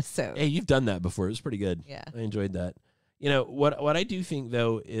the episode. Hey, you've done that before. It was pretty good. Yeah. I enjoyed that. What I do think,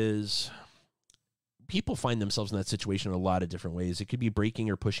 though, is people find themselves in that situation in a lot of different ways. It could be breaking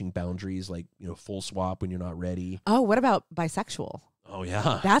or pushing boundaries, like, full swap when you're not ready. Oh, what about bisexual? Oh,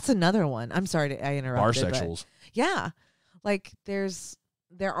 yeah. That's another one. I'm sorry I interrupted. Barsexuals. Yeah.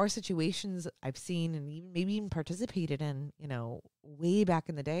 There are situations I've seen and maybe even participated in, way back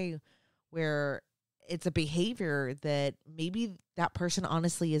in the day where it's a behavior that maybe that person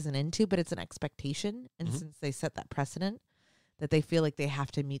honestly isn't into, but it's an expectation. And since they set that precedent, that they feel like they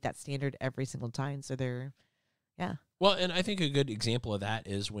have to meet that standard every single time. So yeah. Well, and I think a good example of that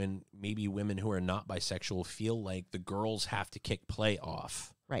is when maybe women who are not bisexual feel like the girls have to kick play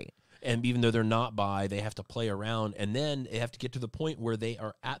off. Right. And even though they're not bi, they have to play around, and then they have to get to the point where they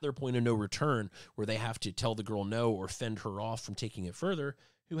are at their point of no return, where they have to tell the girl no or fend her off from taking it further,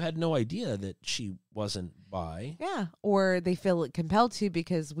 who had no idea that she wasn't bi. Yeah. Or they feel compelled to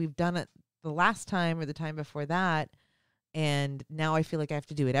because we've done it the last time or the time before that, and now I feel like I have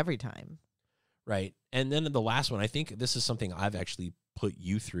to do it every time. Right. And then the last one, I think this is something I've actually put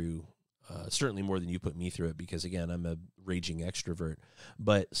you through, certainly more than you put me through it, because, again, I'm a raging extrovert.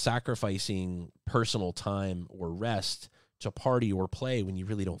 But sacrificing personal time or rest to party or play when you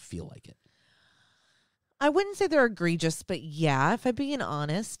really don't feel like it. I wouldn't say they're egregious, but yeah, if I'm being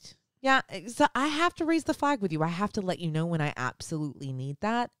honest, yeah, so I have to raise the flag with you. I have to let you know when I absolutely need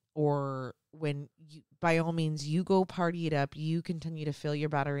that, or when you, by all means, you go party it up, you continue to fill your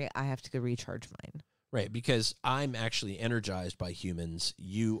battery, I have to go recharge mine. Right, because I'm actually energized by humans.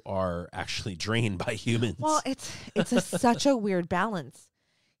 You are actually drained by humans. Well, it's such a weird balance.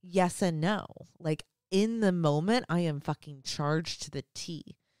 Yes and no. Like, in the moment, I am fucking charged to the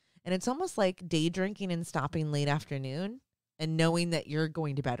T. And it's almost like day drinking and stopping late afternoon and knowing that you're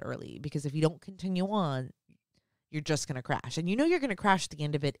going to bed early. Because if you don't continue on, you're just going to crash. And you're going to crash at the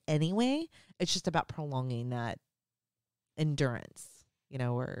end of it anyway. It's just about prolonging that endurance,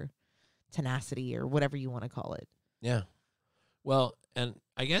 or tenacity or whatever you want to call it. Yeah. Well, and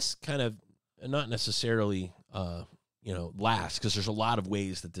I guess kind of not necessarily, last, because there's a lot of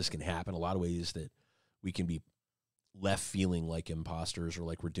ways that this can happen, a lot of ways that we can be left feeling like imposters or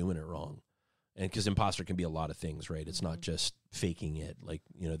like we're doing it wrong. And because imposter can be a lot of things, right? It's not just faking it, like,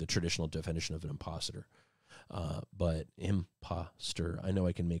 the traditional definition of an imposter. But imposter, I know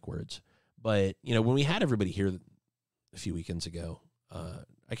I can make words. But, when we had everybody here a few weekends ago.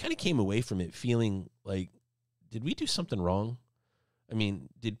 I kind of came away from it feeling like, did we do something wrong? I mean,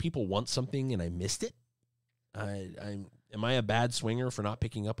 did people want something and I missed it? Am I a bad swinger for not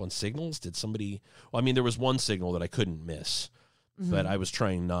picking up on signals? Did somebody? Well, I mean, there was one signal that I couldn't miss, but I was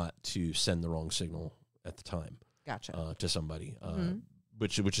trying not to send the wrong signal at the time. Gotcha. To somebody,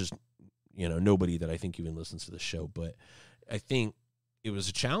 which is, nobody that I think even listens to the show. But I think it was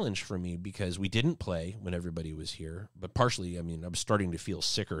a challenge for me because we didn't play when everybody was here. But partially, I mean, I was starting to feel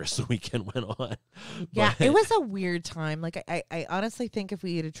sicker as the weekend went on. Yeah, it was a weird time. Like, I honestly think if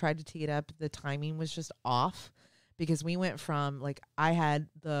we had tried to tee it up, the timing was just off. Because we went from, like, I had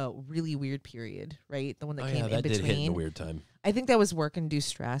the really weird period, right? The one that came in between. Did hit in a weird time. I think that was work-induced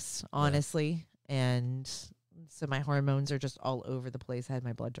stress, honestly. Yeah. And so my hormones are just all over the place. I had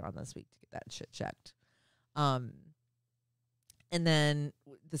my blood drawn this week to get that shit checked. And then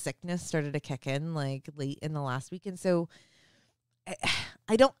the sickness started to kick in, like, late in the last week. And so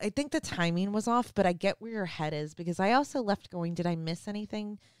I think the timing was off, but I get where your head is. Because I also left going, did I miss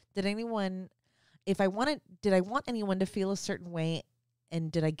anything? Did I want anyone to feel a certain way,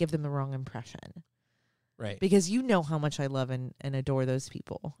 and did I give them the wrong impression? Right. Because you know how much I love and adore those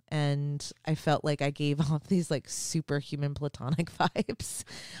people. And I felt like I gave off these like superhuman platonic vibes,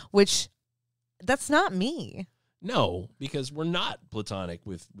 which that's not me. No, because we're not platonic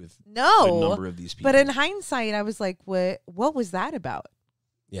with a number of these people. But in hindsight, I was like, what was that about?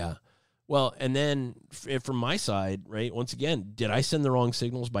 Yeah. Well, and then from my side, right, once again, did I send the wrong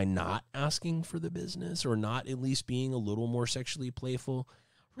signals by not asking for the business or not at least being a little more sexually playful?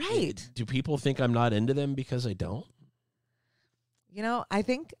 Right. Do people think I'm not into them because I don't? I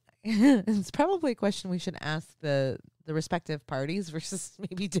think it's probably a question we should ask the respective parties versus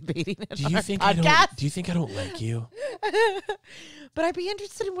maybe debating it on our podcast. Do you think I don't like you? But I'd be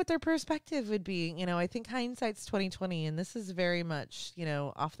interested in what their perspective would be. I think hindsight's 20/20, and this is very much,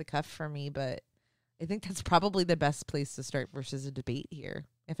 off the cuff for me. But I think that's probably the best place to start versus a debate here,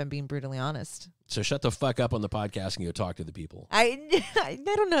 if I'm being brutally honest. So shut the fuck up on the podcast and go talk to the people. I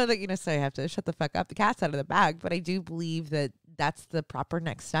don't know that you necessarily have to shut the fuck up. The cat's out of the bag, but I do believe that that's the proper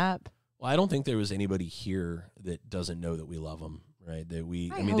next step. Well, I don't think there was anybody here that doesn't know that we love them, right? That we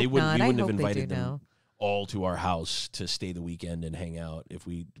wouldn't have invited them all to our house to stay the weekend and hang out if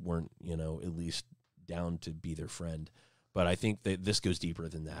we weren't, at least down to be their friend. But I think that this goes deeper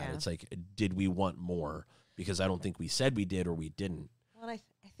than that. Yeah. It's like, did we want more? Because I don't think we said we did or we didn't. Well, I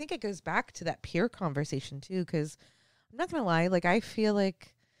think it goes back to that peer conversation too, because I'm not going to lie, like I feel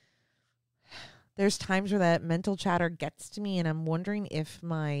like there's times where that mental chatter gets to me, and I'm wondering if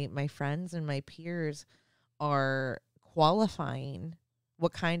my friends and my peers are qualifying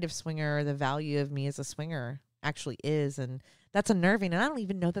what kind of swinger the value of me as a swinger actually is. And that's unnerving. And I don't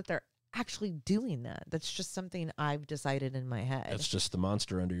even know that they're actually doing that. That's just something I've decided in my head. That's just the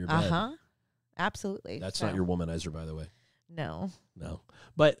monster under your bed. Uh-huh. Absolutely. That's not your womanizer, by the way. No.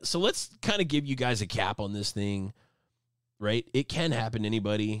 But so let's kind of give you guys a cap on this thing, right? It can happen to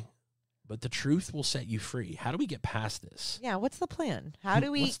anybody, but the truth will set you free. How do we get past this? Yeah, what's the plan? How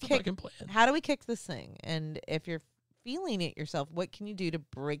do we What's the fucking plan? How do we kick this thing? And if you're feeling it yourself, what can you do to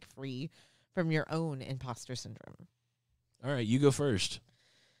break free from your own imposter syndrome? All right, you go first.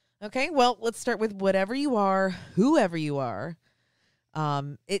 Okay, well, let's start with whatever you are, whoever you are.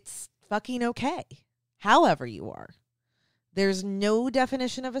 It's fucking okay, however you are. There's no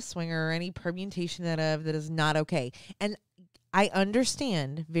definition of a swinger or any permutation that is not okay. And I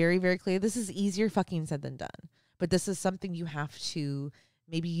understand very, very clearly this is easier fucking said than done. But this is something you have to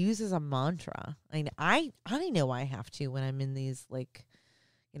maybe use as a mantra. I know I have to when I'm in these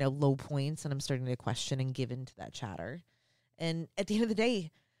low points and I'm starting to question and give into that chatter. And at the end of the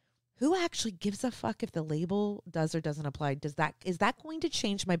day, who actually gives a fuck if the label does or doesn't apply? Is that going to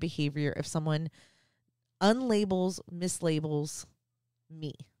change my behavior if someone unlabels, mislabels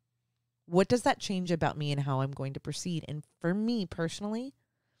me? What does that change about me and how I'm going to proceed? And for me personally,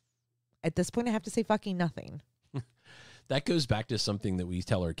 at this point, I have to say fucking nothing. That goes back to something that we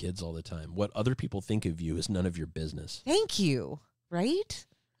tell our kids all the time. What other people think of you is none of your business. Thank you. Right?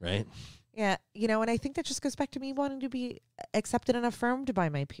 Right? Yeah. And I think that just goes back to me wanting to be accepted and affirmed by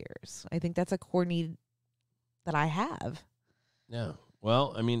my peers. I think that's a core need that I have. Yeah.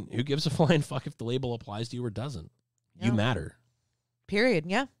 Well, I mean, who gives a flying fuck if the label applies to you or doesn't? Yeah. You matter. Period.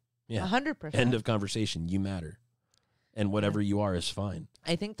 Yeah. Yeah. 100%. End of conversation. You matter. And whatever you are is fine.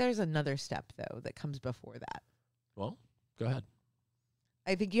 I think there's another step, though, that comes before that. Well, go ahead.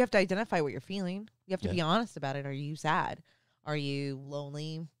 I think you have to identify what you're feeling. You have to be honest about it. Are you sad? Are you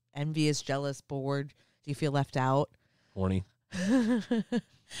lonely, envious, jealous, bored? Do you feel left out? Horny.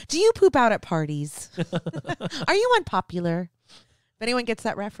 Do you poop out at parties? Are you unpopular? If anyone gets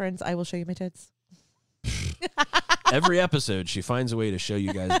that reference, I will show you my tits. Every episode, she finds a way to show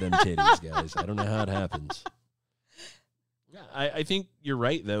you guys them titties, guys. I don't know how it happens. Yeah, I think you're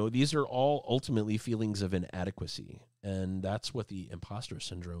right, though. These are all ultimately feelings of inadequacy. And that's what the imposter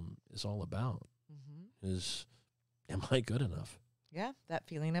syndrome is all about, is, am I good enough? Yeah, that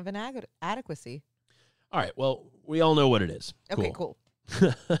feeling of inadequacy. All right, well, we all know what it is. Okay, cool.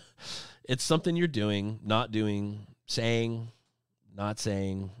 It's something you're doing, not doing, saying, not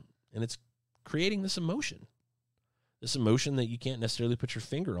saying, and it's creating this emotion that you can't necessarily put your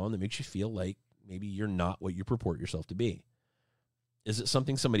finger on, that makes you feel like maybe you're not what you purport yourself to be. Is it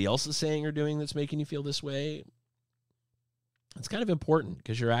something somebody else is saying or doing that's making you feel this way? It's kind of important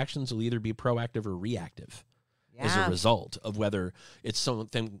because your actions will either be proactive or reactive as a result of whether it's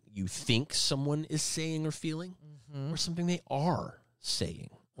something you think someone is saying or feeling or something they are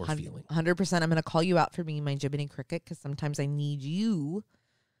saying or feeling. 100%. I'm going to call you out for being my Jiminy Cricket because sometimes I need you,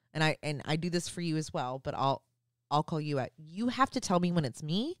 and I do this for you as well, but I'll call you out. You have to tell me when it's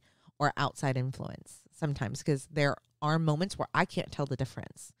me or outside influence sometimes, because there are moments where I can't tell the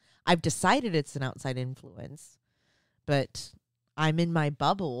difference. I've decided it's an outside influence, but I'm in my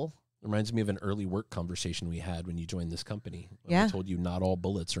bubble. Reminds me of an early work conversation we had when you joined this company. Yeah. I told you not all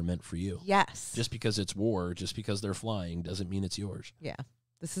bullets are meant for you. Yes. Just because it's war, just because they're flying, doesn't mean it's yours. Yeah.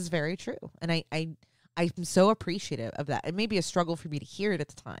 This is very true. And I'm so appreciative of that. It may be a struggle for me to hear it at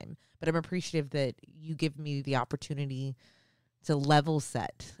the time, but I'm appreciative that you give me the opportunity to level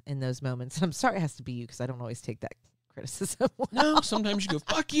set in those moments. And I'm sorry it has to be you because I don't always take that criticism well. No, sometimes you go,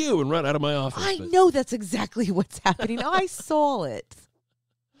 fuck you, and run out of my office. I know that's exactly what's happening. I saw it.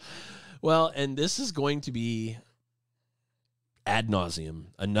 Well, and this is going to be ad nauseum,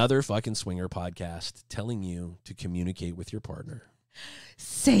 another fucking swinger podcast telling you to communicate with your partner.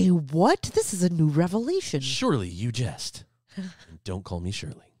 Say what? This is a new revelation. Surely you jest. And don't call me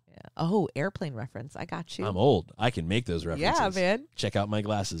Shirley. Yeah. Oh, airplane reference. I got you. I'm old. I can make those references. Yeah, man. Check out my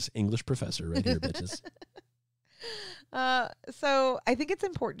glasses. English professor right here, bitches. So I think it's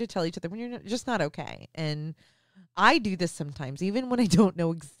important to tell each other when you're just not okay. And I do this sometimes, even when I don't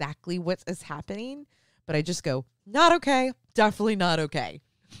know exactly what is happening, but I just go, not okay, definitely not okay.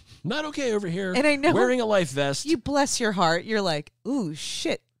 Not okay over here. And I know wearing a life vest. You bless your heart. You're like, ooh,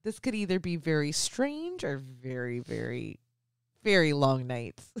 shit. This could either be very strange or very, very, very long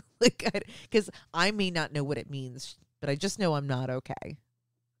nights. Like, because I may not know what it means, but I just know I'm not okay.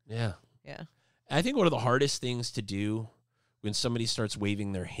 Yeah. Yeah. I think one of the hardest things to do when somebody starts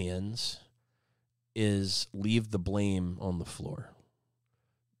waving their hands is leave the blame on the floor.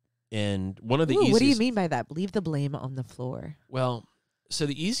 And one of the easiest... What do you mean by that? Leave the blame on the floor. Well, so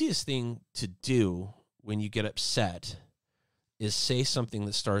the easiest thing to do when you get upset is say something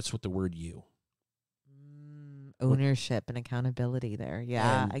that starts with the word you. Ownership and accountability there.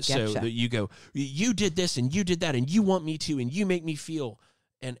 Yeah, and I get so that you go, you did this and you did that and you want me to and you make me feel.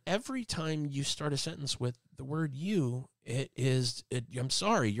 And every time you start a sentence with the word you, I'm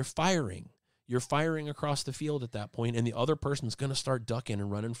sorry, you're firing. You're firing across the field at that point, and the other person's going to start ducking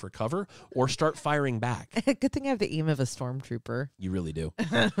and running for cover or start firing back. Good thing I have the aim of a stormtrooper. You really do.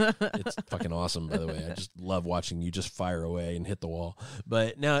 It's fucking awesome, by the way. I just love watching you just fire away and hit the wall.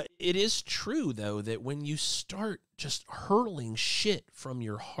 But now, it is true, though, that when you start just hurling shit from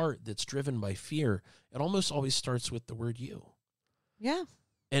your heart that's driven by fear, it almost always starts with the word you. Yeah.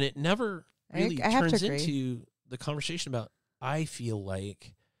 And it never really I turns into the conversation about, I feel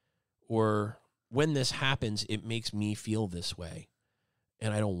like, or when this happens, it makes me feel this way,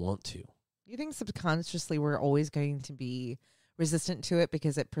 and I don't want to. You think subconsciously we're always going to be resistant to it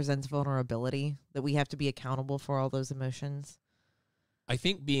because it presents vulnerability, that we have to be accountable for all those emotions? I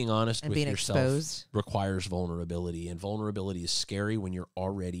think being honest with yourself exposed requires vulnerability, and vulnerability is scary when you're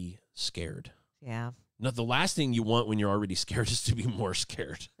already scared. Yeah. No, the last thing you want when you're already scared is to be more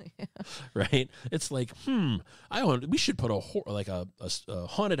scared, right? It's like, we should put a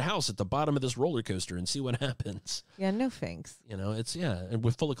haunted house at the bottom of this roller coaster and see what happens. Yeah, no thanks. You know, and we're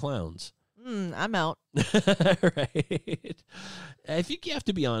full of clowns. I'm out. Right. I think you have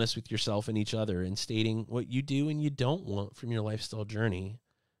to be honest with yourself and each other in stating what you do and you don't want from your lifestyle journey.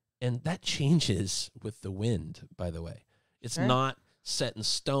 And that changes with the wind, by the way. It's not set in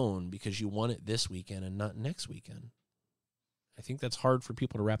stone because you want it this weekend and not next weekend. I think that's hard for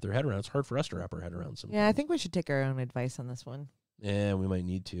people to wrap their head around. It's hard for us to wrap our head around sometimes. Yeah, I think we should take our own advice on this one. Yeah, we might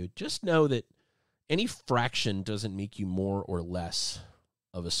need to. Just know that any fraction doesn't make you more or less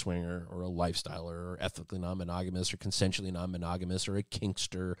of a swinger or a lifestyler or ethically non-monogamous or consensually non-monogamous or a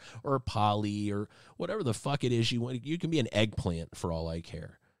kinkster or a poly or whatever the fuck it is you want. You can be an eggplant for all I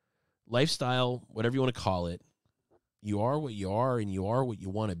care. lifestyle, whatever you want to call it, you are what you are and you are what you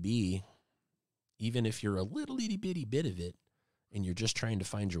want to be, even if you're a little itty bitty bit of it and you're just trying to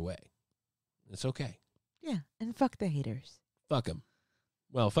find your way. It's okay. Yeah, and fuck the haters. Fuck them.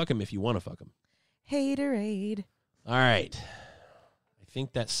 Well, fuck them if you want to fuck them. Haterade. All right. I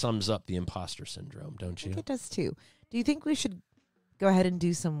think that sums up the imposter syndrome, don't I you? think it does too. Do you think we should go ahead and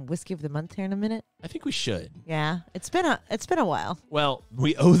do some whiskey of the month here in a minute? I think we should. Yeah, it's been a while. Well,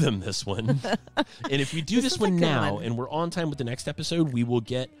 we owe them this one. And if we do this is one a good now one. and we're on time with the next episode, we will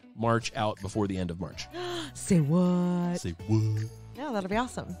get March out before the end of March. Say what? Say what? Yeah, that'll be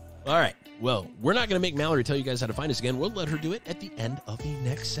awesome. All right. Well, we're not going to make Mallory tell you guys how to find us again. We'll let her do it at the end of the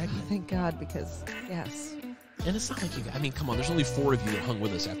next segment. Thank God, because yes. And it's not like you guys, I mean, come on, there's only 4 of you that hung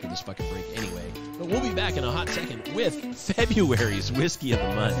with us after this fucking break anyway. But we'll be back in a hot second with February's Whiskey of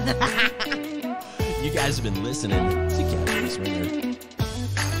the Month. You guys have been listening to Casual Swinger.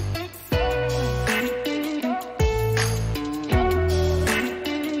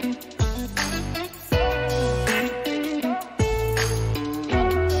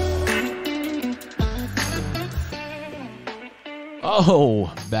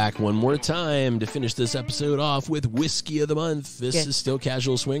 Oh, back one more time to finish this episode off with Whiskey of the Month. This is still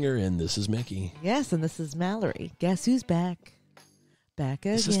Casual Swinger, and this is Mickey. Yes, and this is Mallory. Guess who's back? Back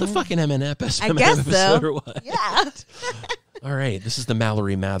again. Is this the fucking M&M episode? I guess so. Or what? Yeah. All right, this is the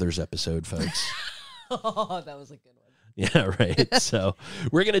Mallory Mathers episode, folks. Oh, that was a good one. Yeah, right. So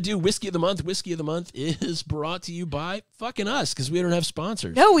we're going to do Whiskey of the Month. Whiskey of the Month is brought to you by fucking us because we don't have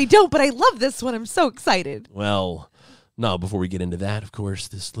sponsors. No, we don't, but I love this one. I'm so excited. Well, no, before we get into that, of course,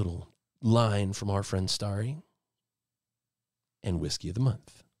 this little line from our friend Starry and Whiskey of the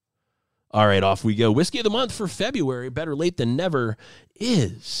Month. All right, off we go. Whiskey of the Month for February, better late than never,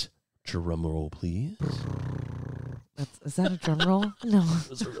 is, drum roll, please. Is that a drum roll? No. That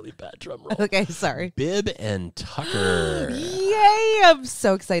was a really bad drum roll. Okay, sorry. Bib and Tucker. Yay! I'm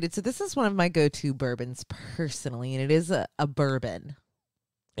so excited. So this is one of my go-to bourbons personally, and it is a bourbon.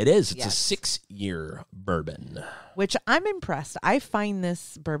 It is. It's Yes. a 6-year bourbon. Which I'm impressed. I find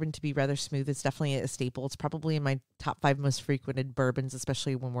this bourbon to be rather smooth. It's definitely a staple. It's probably in my top 5 most frequented bourbons,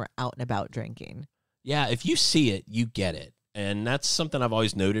 especially when we're out and about drinking. Yeah, if you see it, you get it. And that's something I've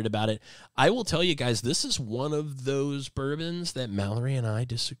always noted about it. I will tell you guys, this is one of those bourbons that Mallory and I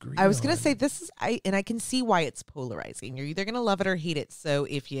disagree I was going on. to say this is, and I can see why it's polarizing. You're either going to love it or hate it. So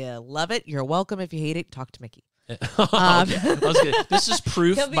if you love it, you're welcome. If you hate it, talk to Mickey. This is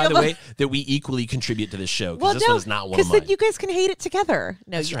proof, by the way, that we equally contribute to this show. Because this one is not one of because mine. then you guys can hate it together.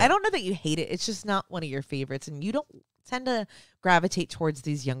 No, That's right. I don't know that you hate it. It's just not one of your favorites, and you don't tend to gravitate towards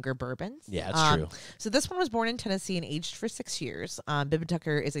these younger bourbons. Yeah, it's true. So this one was born in Tennessee and aged for 6 years. Bib and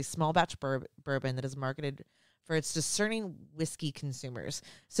Tucker is a small batch bourbon that is marketed for its discerning whiskey consumers.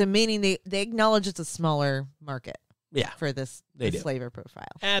 So meaning they acknowledge it's a smaller market. Yeah, for this do. flavor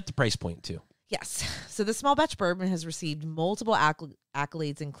profile. At the price point, too. Yes. So the small batch bourbon has received multiple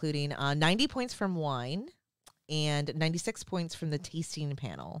accolades, including 90 points from wine and 96 points from the tasting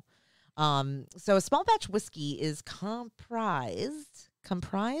panel. So a small batch whiskey is comprised.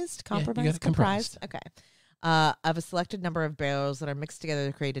 Okay. Of a selected number of barrels that are mixed together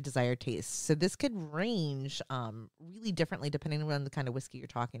to create a desired taste. So this could range really differently depending on the kind of whiskey you're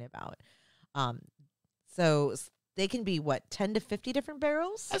talking about. So they can be, 10 to 50 different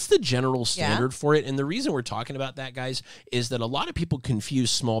barrels? That's the general standard for it. And the reason we're talking about that, guys, is that a lot of people confuse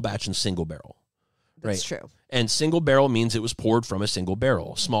small batch and single barrel. That's true. And single barrel means it was poured from a single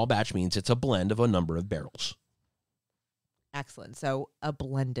barrel. Small batch means it's a blend of a number of barrels. Excellent. So a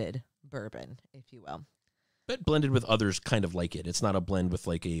blended bourbon, if you will. But blended with others kind of like it. It's not a blend with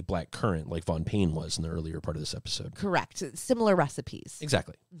like a black currant like Von Payne was in the earlier part of this episode. Correct. Similar recipes.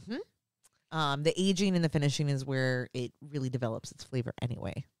 Exactly. Mm-hmm. The aging and the finishing is where it really develops its flavor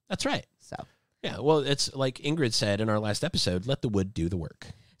anyway. That's right. So, yeah, well, it's like Ingrid said in our last episode, let the wood do the work.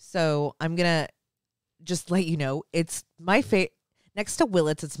 So I'm going to just let you know, it's my favorite. Next to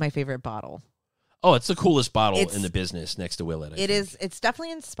Willett's, it's my favorite bottle. Oh, it's the coolest bottle in the business next to Willett. I think. It's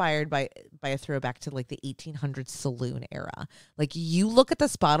definitely inspired by a throwback to like the 1800s saloon era. Like you look at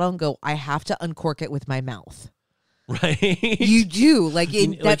this bottle and go, I have to uncork it with my mouth. Right. You do. Like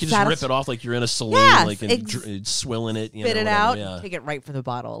you just rip it off like you're in a saloon, yes, and swilling it. Spit it out, take it right from the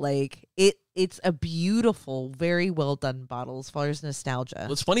bottle. Like it's a beautiful, very well done bottle as far as nostalgia.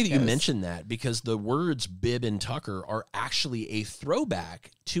 Well, it's funny that you mentioned that because the words Bib and Tucker are actually a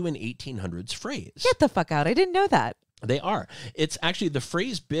throwback to an 1800s phrase. Get the fuck out. I didn't know that. They are. It's actually the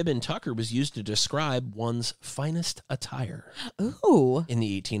phrase Bib and Tucker was used to describe one's finest attire. Ooh. In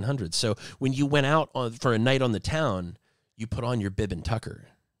the 1800s. So when you went out for a night on the town, you put on your Bib and Tucker.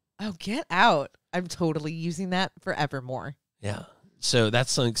 Oh, get out. I'm totally using that forevermore. Yeah. So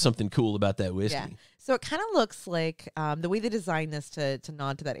that's something cool about that whiskey. Yeah. So it kind of looks like the way they designed this to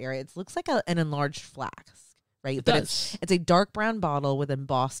nod to that area. It looks like an enlarged flask, right? It but does. it's a dark brown bottle with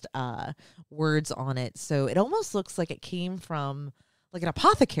embossed words on it. So it almost looks like it came from like an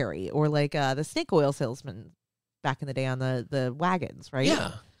apothecary or like the snake oil salesman back in the day on the wagons, right?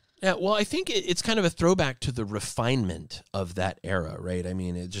 Yeah. Yeah, well, I think it's kind of a throwback to the refinement of that era, right? I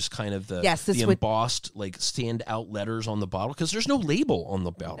mean, it's just kind of the embossed, like, stand-out letters on the bottle, because there's no label on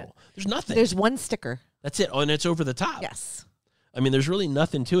the bottle. There's nothing. There's one sticker. That's it, and it's over the top. Yes. I mean, there's really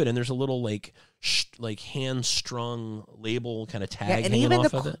nothing to it, and there's a little, like hand-strung label kind of tag hanging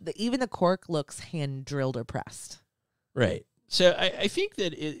off of it. Even the cork looks hand-drilled or pressed. Right. So I think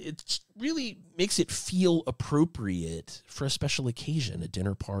that it really makes it feel appropriate for a special occasion, a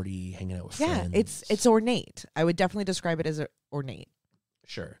dinner party, hanging out with friends. Yeah, it's ornate. I would definitely describe it as ornate.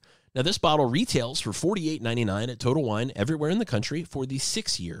 Sure. Now, this bottle retails for $48.99 at Total Wine everywhere in the country for the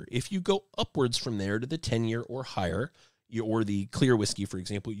 6-year. If you go upwards from there to the 10-year or higher, or the clear whiskey, for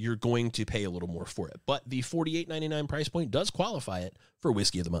example, you're going to pay a little more for it. But the $48.99 price point does qualify it for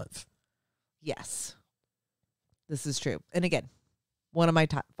Whiskey of the Month. Yes. This is true. And again, one of my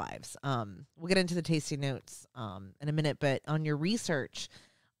top 5s. We'll get into the tasting notes in a minute, but on your research,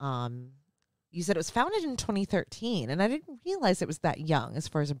 you said it was founded in 2013, and I didn't realize it was that young as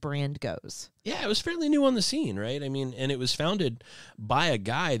far as a brand goes. Yeah, it was fairly new on the scene, right? I mean, and it was founded by a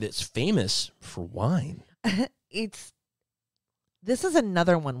guy that's famous for wine. This is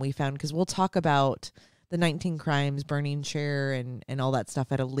another one we found, because we'll talk about the 19 Crimes, Burning Share, and all that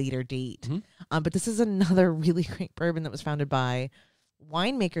stuff at a later date. Mm-hmm. But this is another really great bourbon that was founded by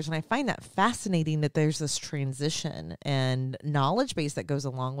winemakers, and I find that fascinating that there's this transition and knowledge base that goes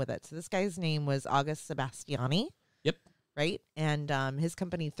along with it. So this guy's name was August Sebastiani. Yep. Right? And his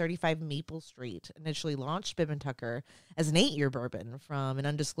company, 35 Maple Street, initially launched Bibb & Tucker as an 8-year bourbon from an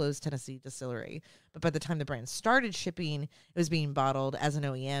undisclosed Tennessee distillery. But by the time the brand started shipping, it was being bottled as an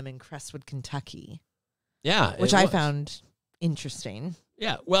OEM in Crestwood, Kentucky. Yeah. Which I found interesting.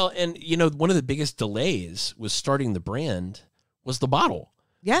 Yeah. Well, and, one of the biggest delays was starting the brand was the bottle.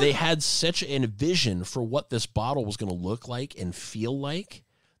 Yeah. They had such a vision for what this bottle was going to look like and feel like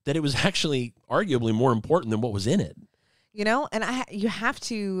that it was actually arguably more important than what was in it. And you have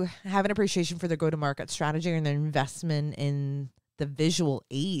to have an appreciation for their go-to-market strategy and their investment in the visual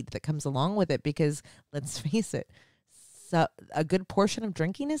aid that comes along with it, because let's face it, so a good portion of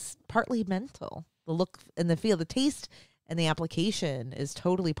drinking is partly mental. The look and the feel, the taste and the application is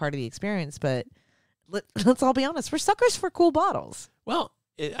totally part of the experience. But let's all be honest, we're suckers for cool bottles. Well,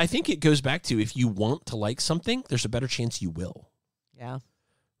 I think it goes back to, if you want to like something, there's a better chance you will. Yeah.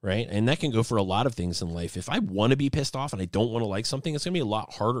 Right? And that can go for a lot of things in life. If I want to be pissed off and I don't want to like something, it's going to be a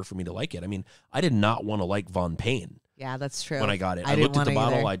lot harder for me to like it. I mean, I did not want to like Von Payne. Yeah, that's true. When I got it, I looked at the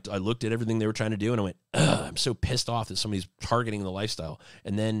bottle, I looked at everything they were trying to do, and I went, I'm so pissed off that somebody's targeting the lifestyle.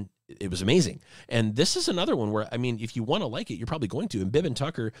 And then it was amazing. And this is another one where, I mean, if you want to like it, you're probably going to. And Bibb &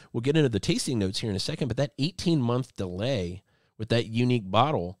 Tucker, we'll get into the tasting notes here in a second, but that 18-month delay with that unique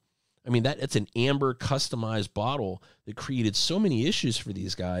bottle, I mean, it's an amber customized bottle that created so many issues for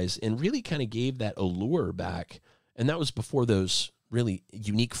these guys and really kind of gave that allure back. And that was before those really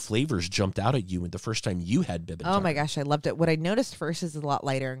unique flavors jumped out at you the first time you had Bibb & Tucker. Oh my gosh, I loved it. What I noticed first is a lot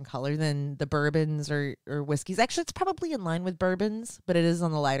lighter in color than the bourbons or whiskeys. Actually, it's probably in line with bourbons, but it is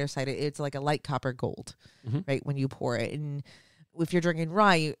on the lighter side. It's like a light copper gold, right, when you pour it. And if you're drinking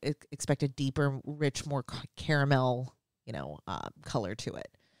rye, you expect a deeper, rich, more caramel, color to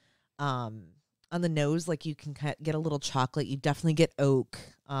it. On the nose, like, you can get a little chocolate. You definitely get oak,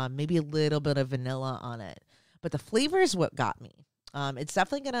 maybe a little bit of vanilla on it. But the flavor is what got me. It's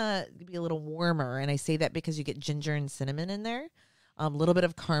definitely going to be a little warmer, and I say that because you get ginger and cinnamon in there. A little bit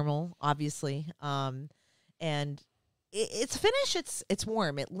of caramel, obviously. And it's finish. It's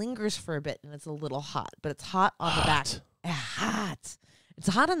warm. It lingers for a bit, and it's a little hot. But it's hot on the back. Hot. It's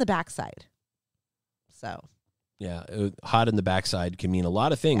hot on the backside. So... Yeah, hot in the backside can mean a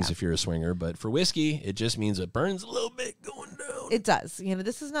lot of things if you're a swinger, but for whiskey, it just means it burns a little bit going down. It does.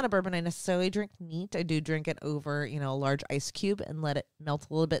 This is not a bourbon I necessarily drink neat. I do drink it over, a large ice cube and let it melt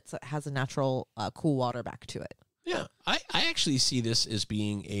a little bit so it has a natural cool water back to it. Yeah, I actually see this as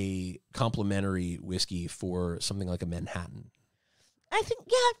being a complimentary whiskey for something like a Manhattan. I think,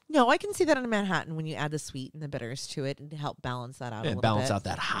 I can see that in a Manhattan when you add the sweet and the bitters to it and to help balance that out a little bit. Balance out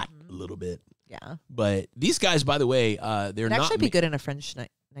that hot a little bit. Yeah. But these guys, by the way, they're It'd not... actually be good in a French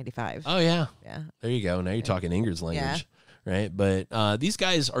 95. Oh, yeah. Yeah. There you go. Now you're talking Ingrid's language, right? But these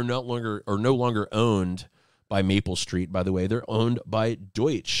guys are no longer owned by Maple Street, by the way. They're owned by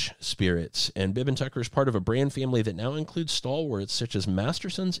Deutsch Spirits, and Bibb & Tucker is part of a brand family that now includes stalwarts such as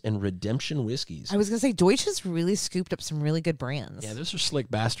Masterson's and Redemption Whiskeys. I was going to say, Deutsch has really scooped up some really good brands. Yeah, those are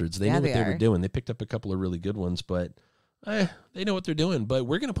slick bastards. They knew what they were doing. They picked up a couple of really good ones, but they know what they're doing. But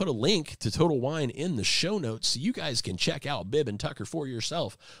we're going to put a link to Total Wine in the show notes so you guys can check out Bibb & Tucker for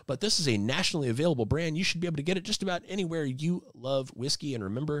yourself. But this is a nationally available brand. You should be able to get it just about anywhere you love whiskey. And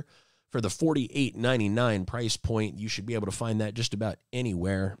remember, for the $48.99 price point, you should be able to find that just about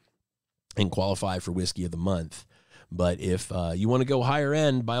anywhere and qualify for Whiskey of the Month. But if you want to go higher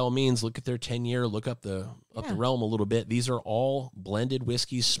end, by all means, look at their 10-year, look up the realm a little bit. These are all blended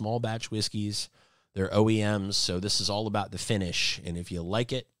whiskeys, small batch whiskeys. They're OEMs, so this is all about the finish. And if you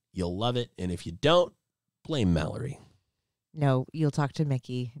like it, you'll love it. And if you don't, blame Mallory. No, you'll talk to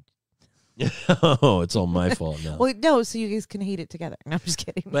Mickey. Oh, it's all my fault now. Well, no, so you guys can hate it together. No, I'm just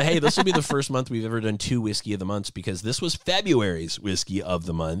kidding. But hey, this will be the first month we've ever done 2 Whiskey of the Months because this was February's Whiskey of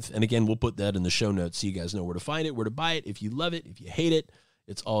the Month. And again, we'll put that in the show notes so you guys know where to find it, where to buy it. If you love it, if you hate it,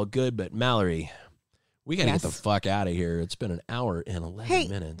 it's all good. But Mallory, we got to get the fuck out of here. It's been an hour and 11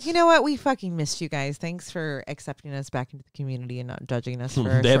 minutes. You know what? We fucking missed you guys. Thanks for accepting us back into the community and not judging us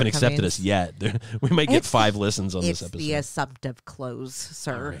for They haven't accepted us yet. We might get 5 listens on this episode. It's the assumptive close,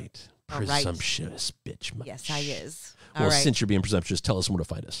 sir. All right. Presumptuous bitch much. Yes, I is. Well, since you're being presumptuous, tell us where to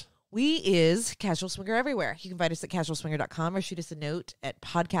find us. We is Casual Swinger everywhere. You can find us at casualswinger.com or shoot us a note at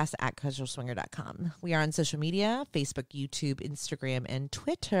podcast@casualswinger.com. We are on social media, Facebook, YouTube, Instagram, and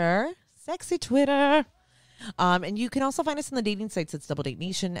Twitter. Sexy Twitter. And you can also find us on the dating sites. It's Double Date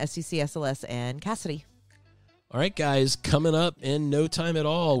Nation, SCC, SLS, and Cassidy. All right, guys, coming up in no time at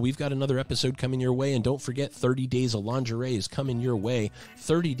all, we've got another episode coming your way. And don't forget, 30 Days of Lingerie is coming your way.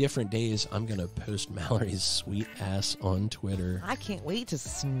 30 different days. I'm going to post Mallory's sweet ass on Twitter. I can't wait to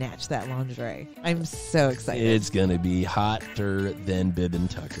snatch that lingerie. I'm so excited. It's going to be hotter than Bibb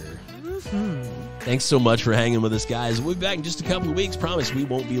 & Tucker. Mm-hmm. Thanks so much for hanging with us, guys. We'll be back in just a couple of weeks. Promise we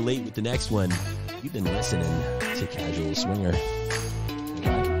won't be late with the next one. You've been listening to Casual Swinger.